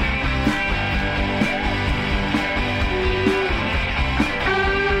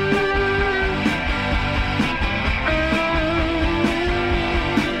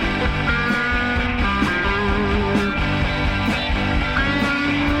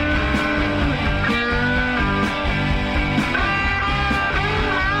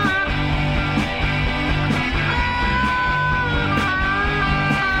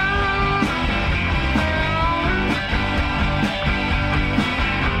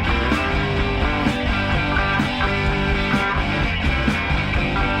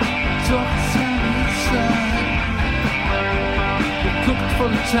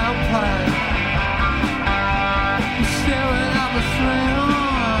 Town plan. We're staring at the train.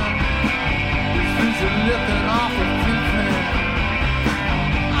 Things are looking awful creepy.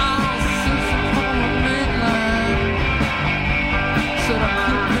 I was searching for a mainland. Said I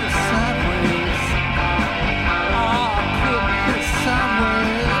couldn't hit it sideways. Oh, I couldn't hit it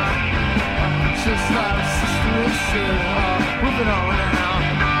sideways. Just like a situation. Moving on now.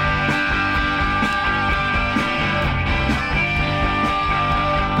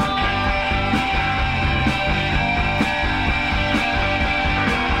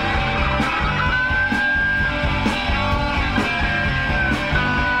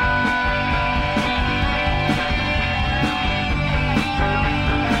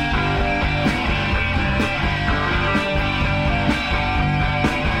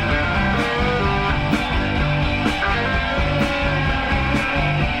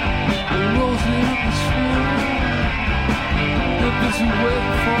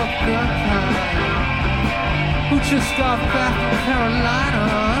 Who just got back from Carolina.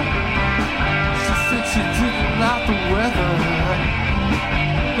 She said she didn't like the weather.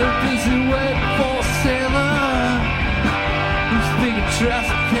 They're busy waiting for a sailor who's thinking dress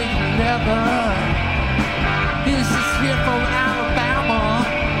and taking leather. He's just here from Alabama,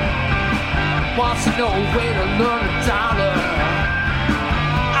 wants to know a way to learn a dollar.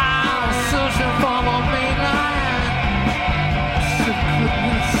 I'm searching for my mainline. Said I couldn't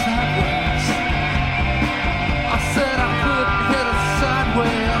hit it sideways. I said I couldn't hit it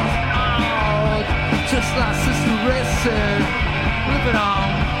sideways. Oh, just like Sister Ray said, living on.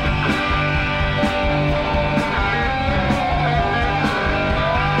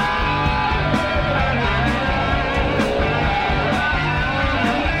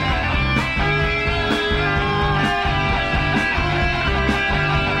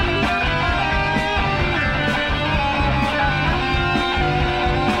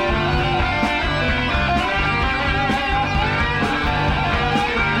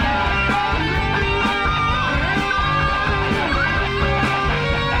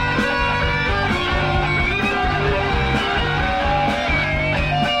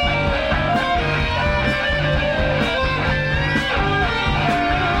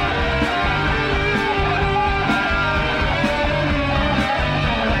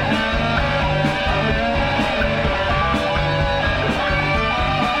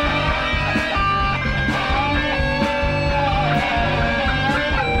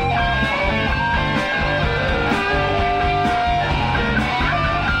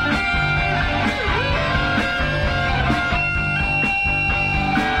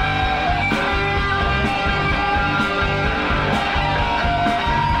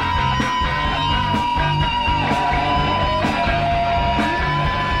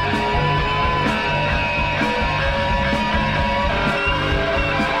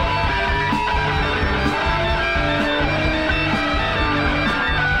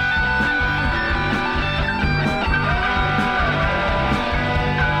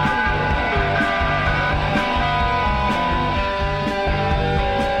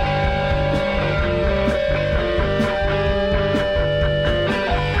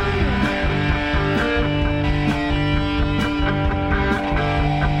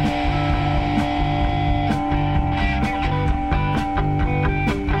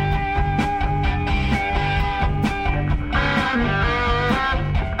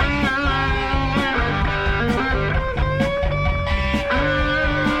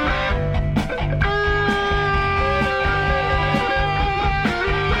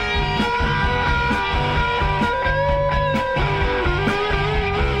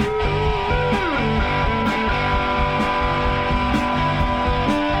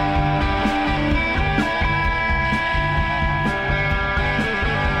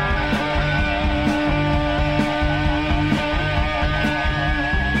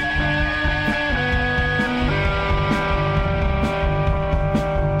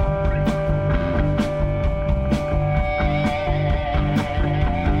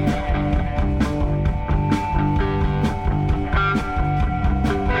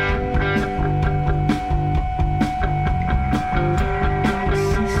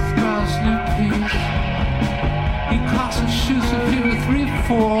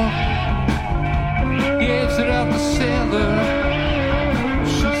 before. He aims it at the sailor.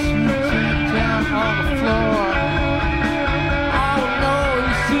 She slams it down on the floor. Oh no,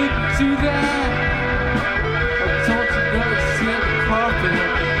 you shouldn't do that. Don't you know you scared the carpet?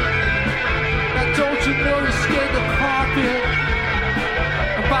 Now don't you know you scared the carpet?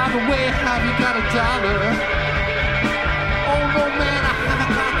 And by the way, have you got $1? Oh no man, I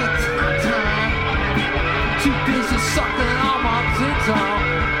haven't got the time. Too busy sucking on my tin-ton.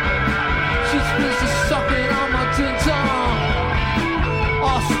 She's busy sucking on my tin-ton.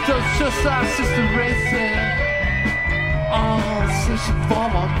 Oh, she does just like Sister Ray said. Oh, searching for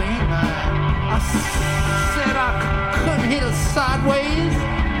my mainline. I said I couldn't hit her sideways.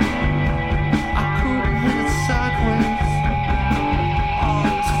 I couldn't hit her sideways.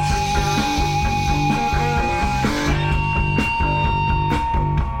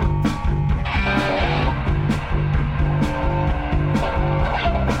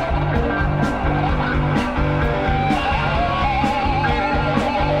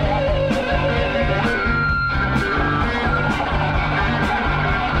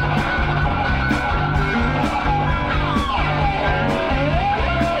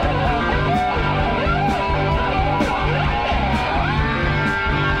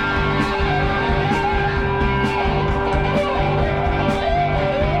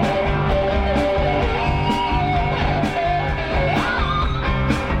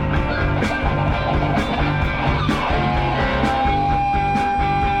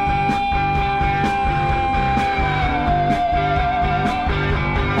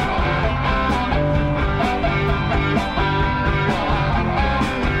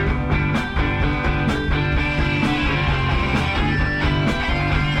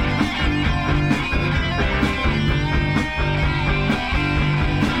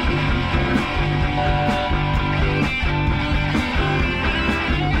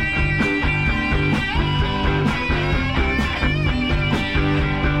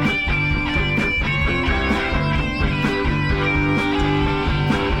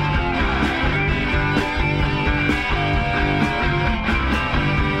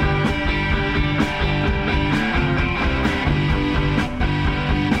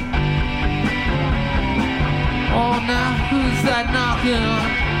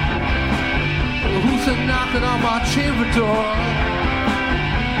 Who's a knocking on my chamber door?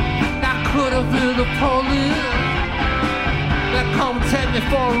 That could have been the police that come take me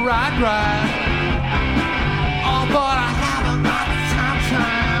for a ride. Oh, but I haven't got the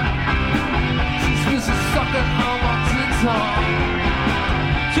time. She's busy sucking on my tin-ton.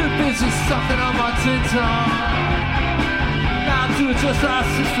 Too busy sucking on my tin-ton. Now do it just like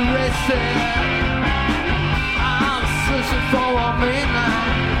Sister Ray said. Searching for a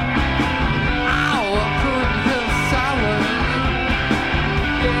mainline. Ow, I couldn't hit her sideways.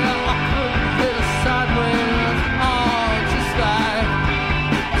 Yeah, I couldn't hit her sideways. Oh, just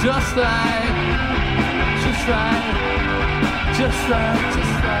like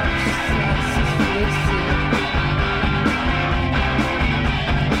Sister Ray said.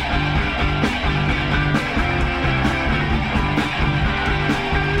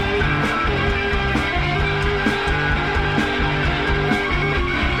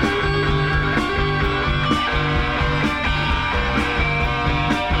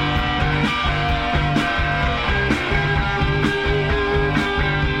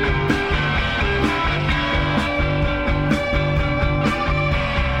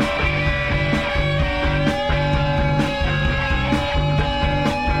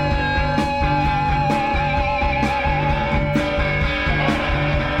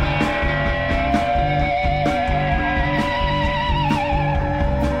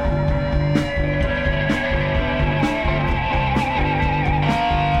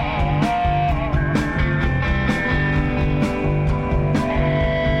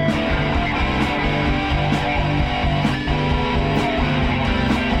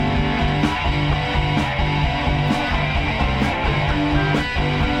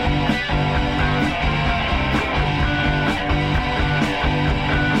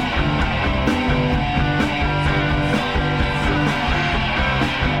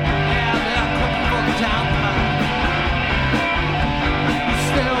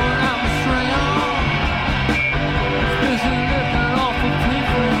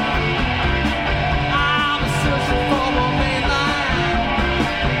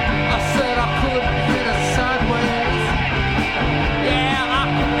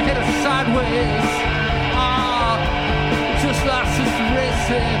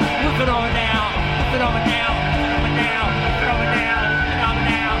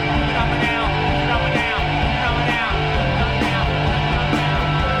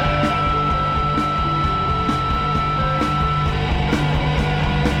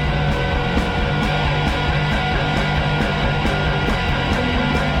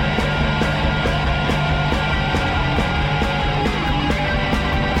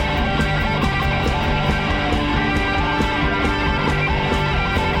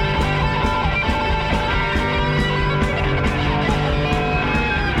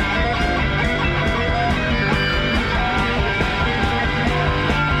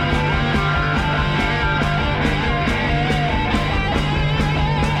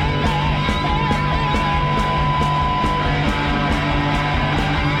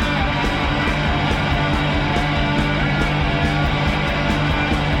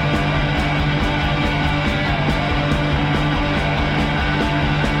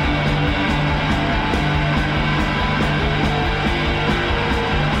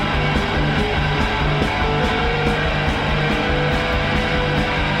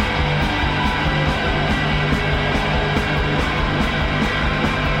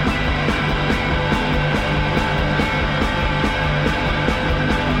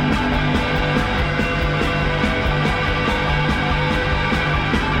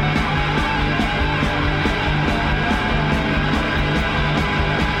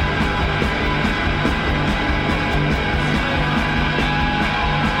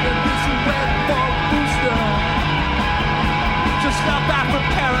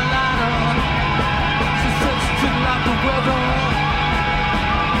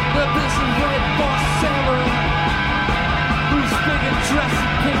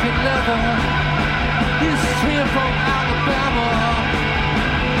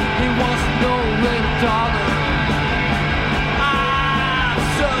 dollar. I'm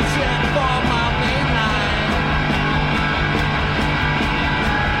searching for my mainline.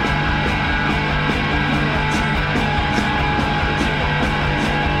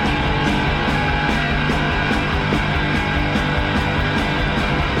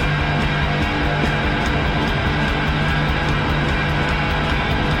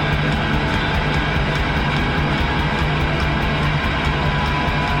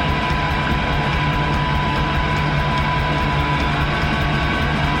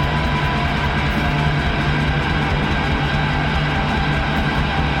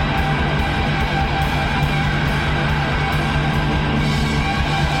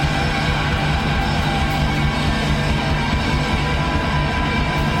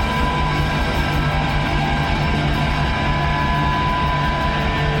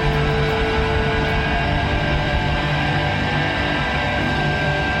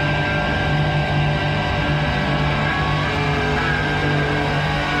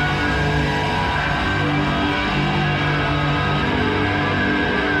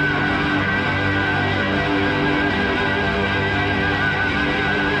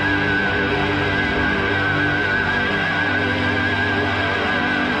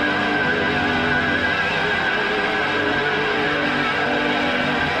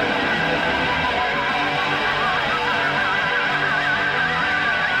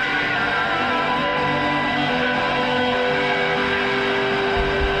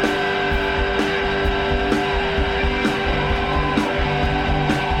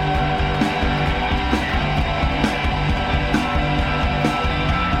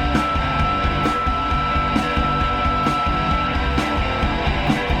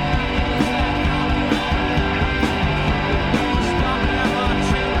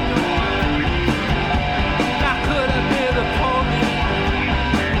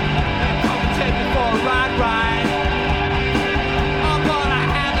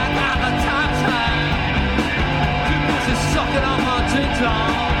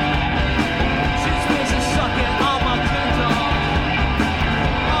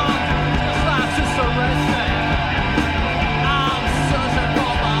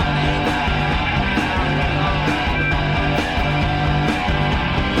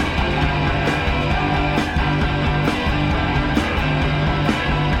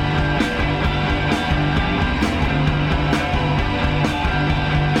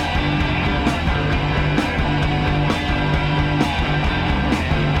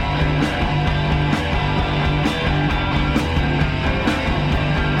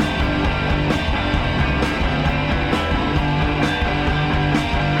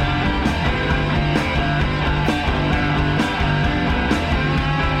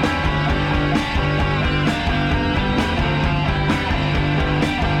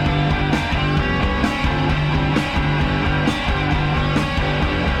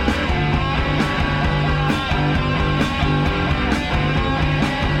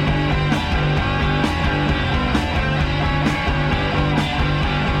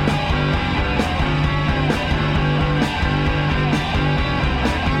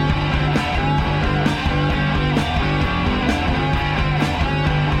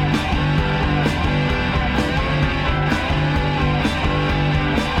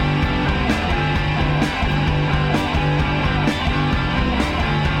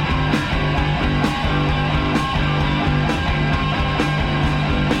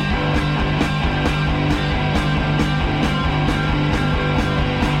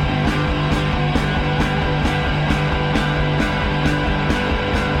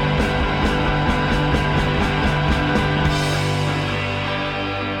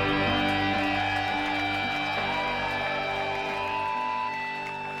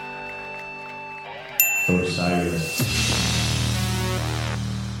 Osiris.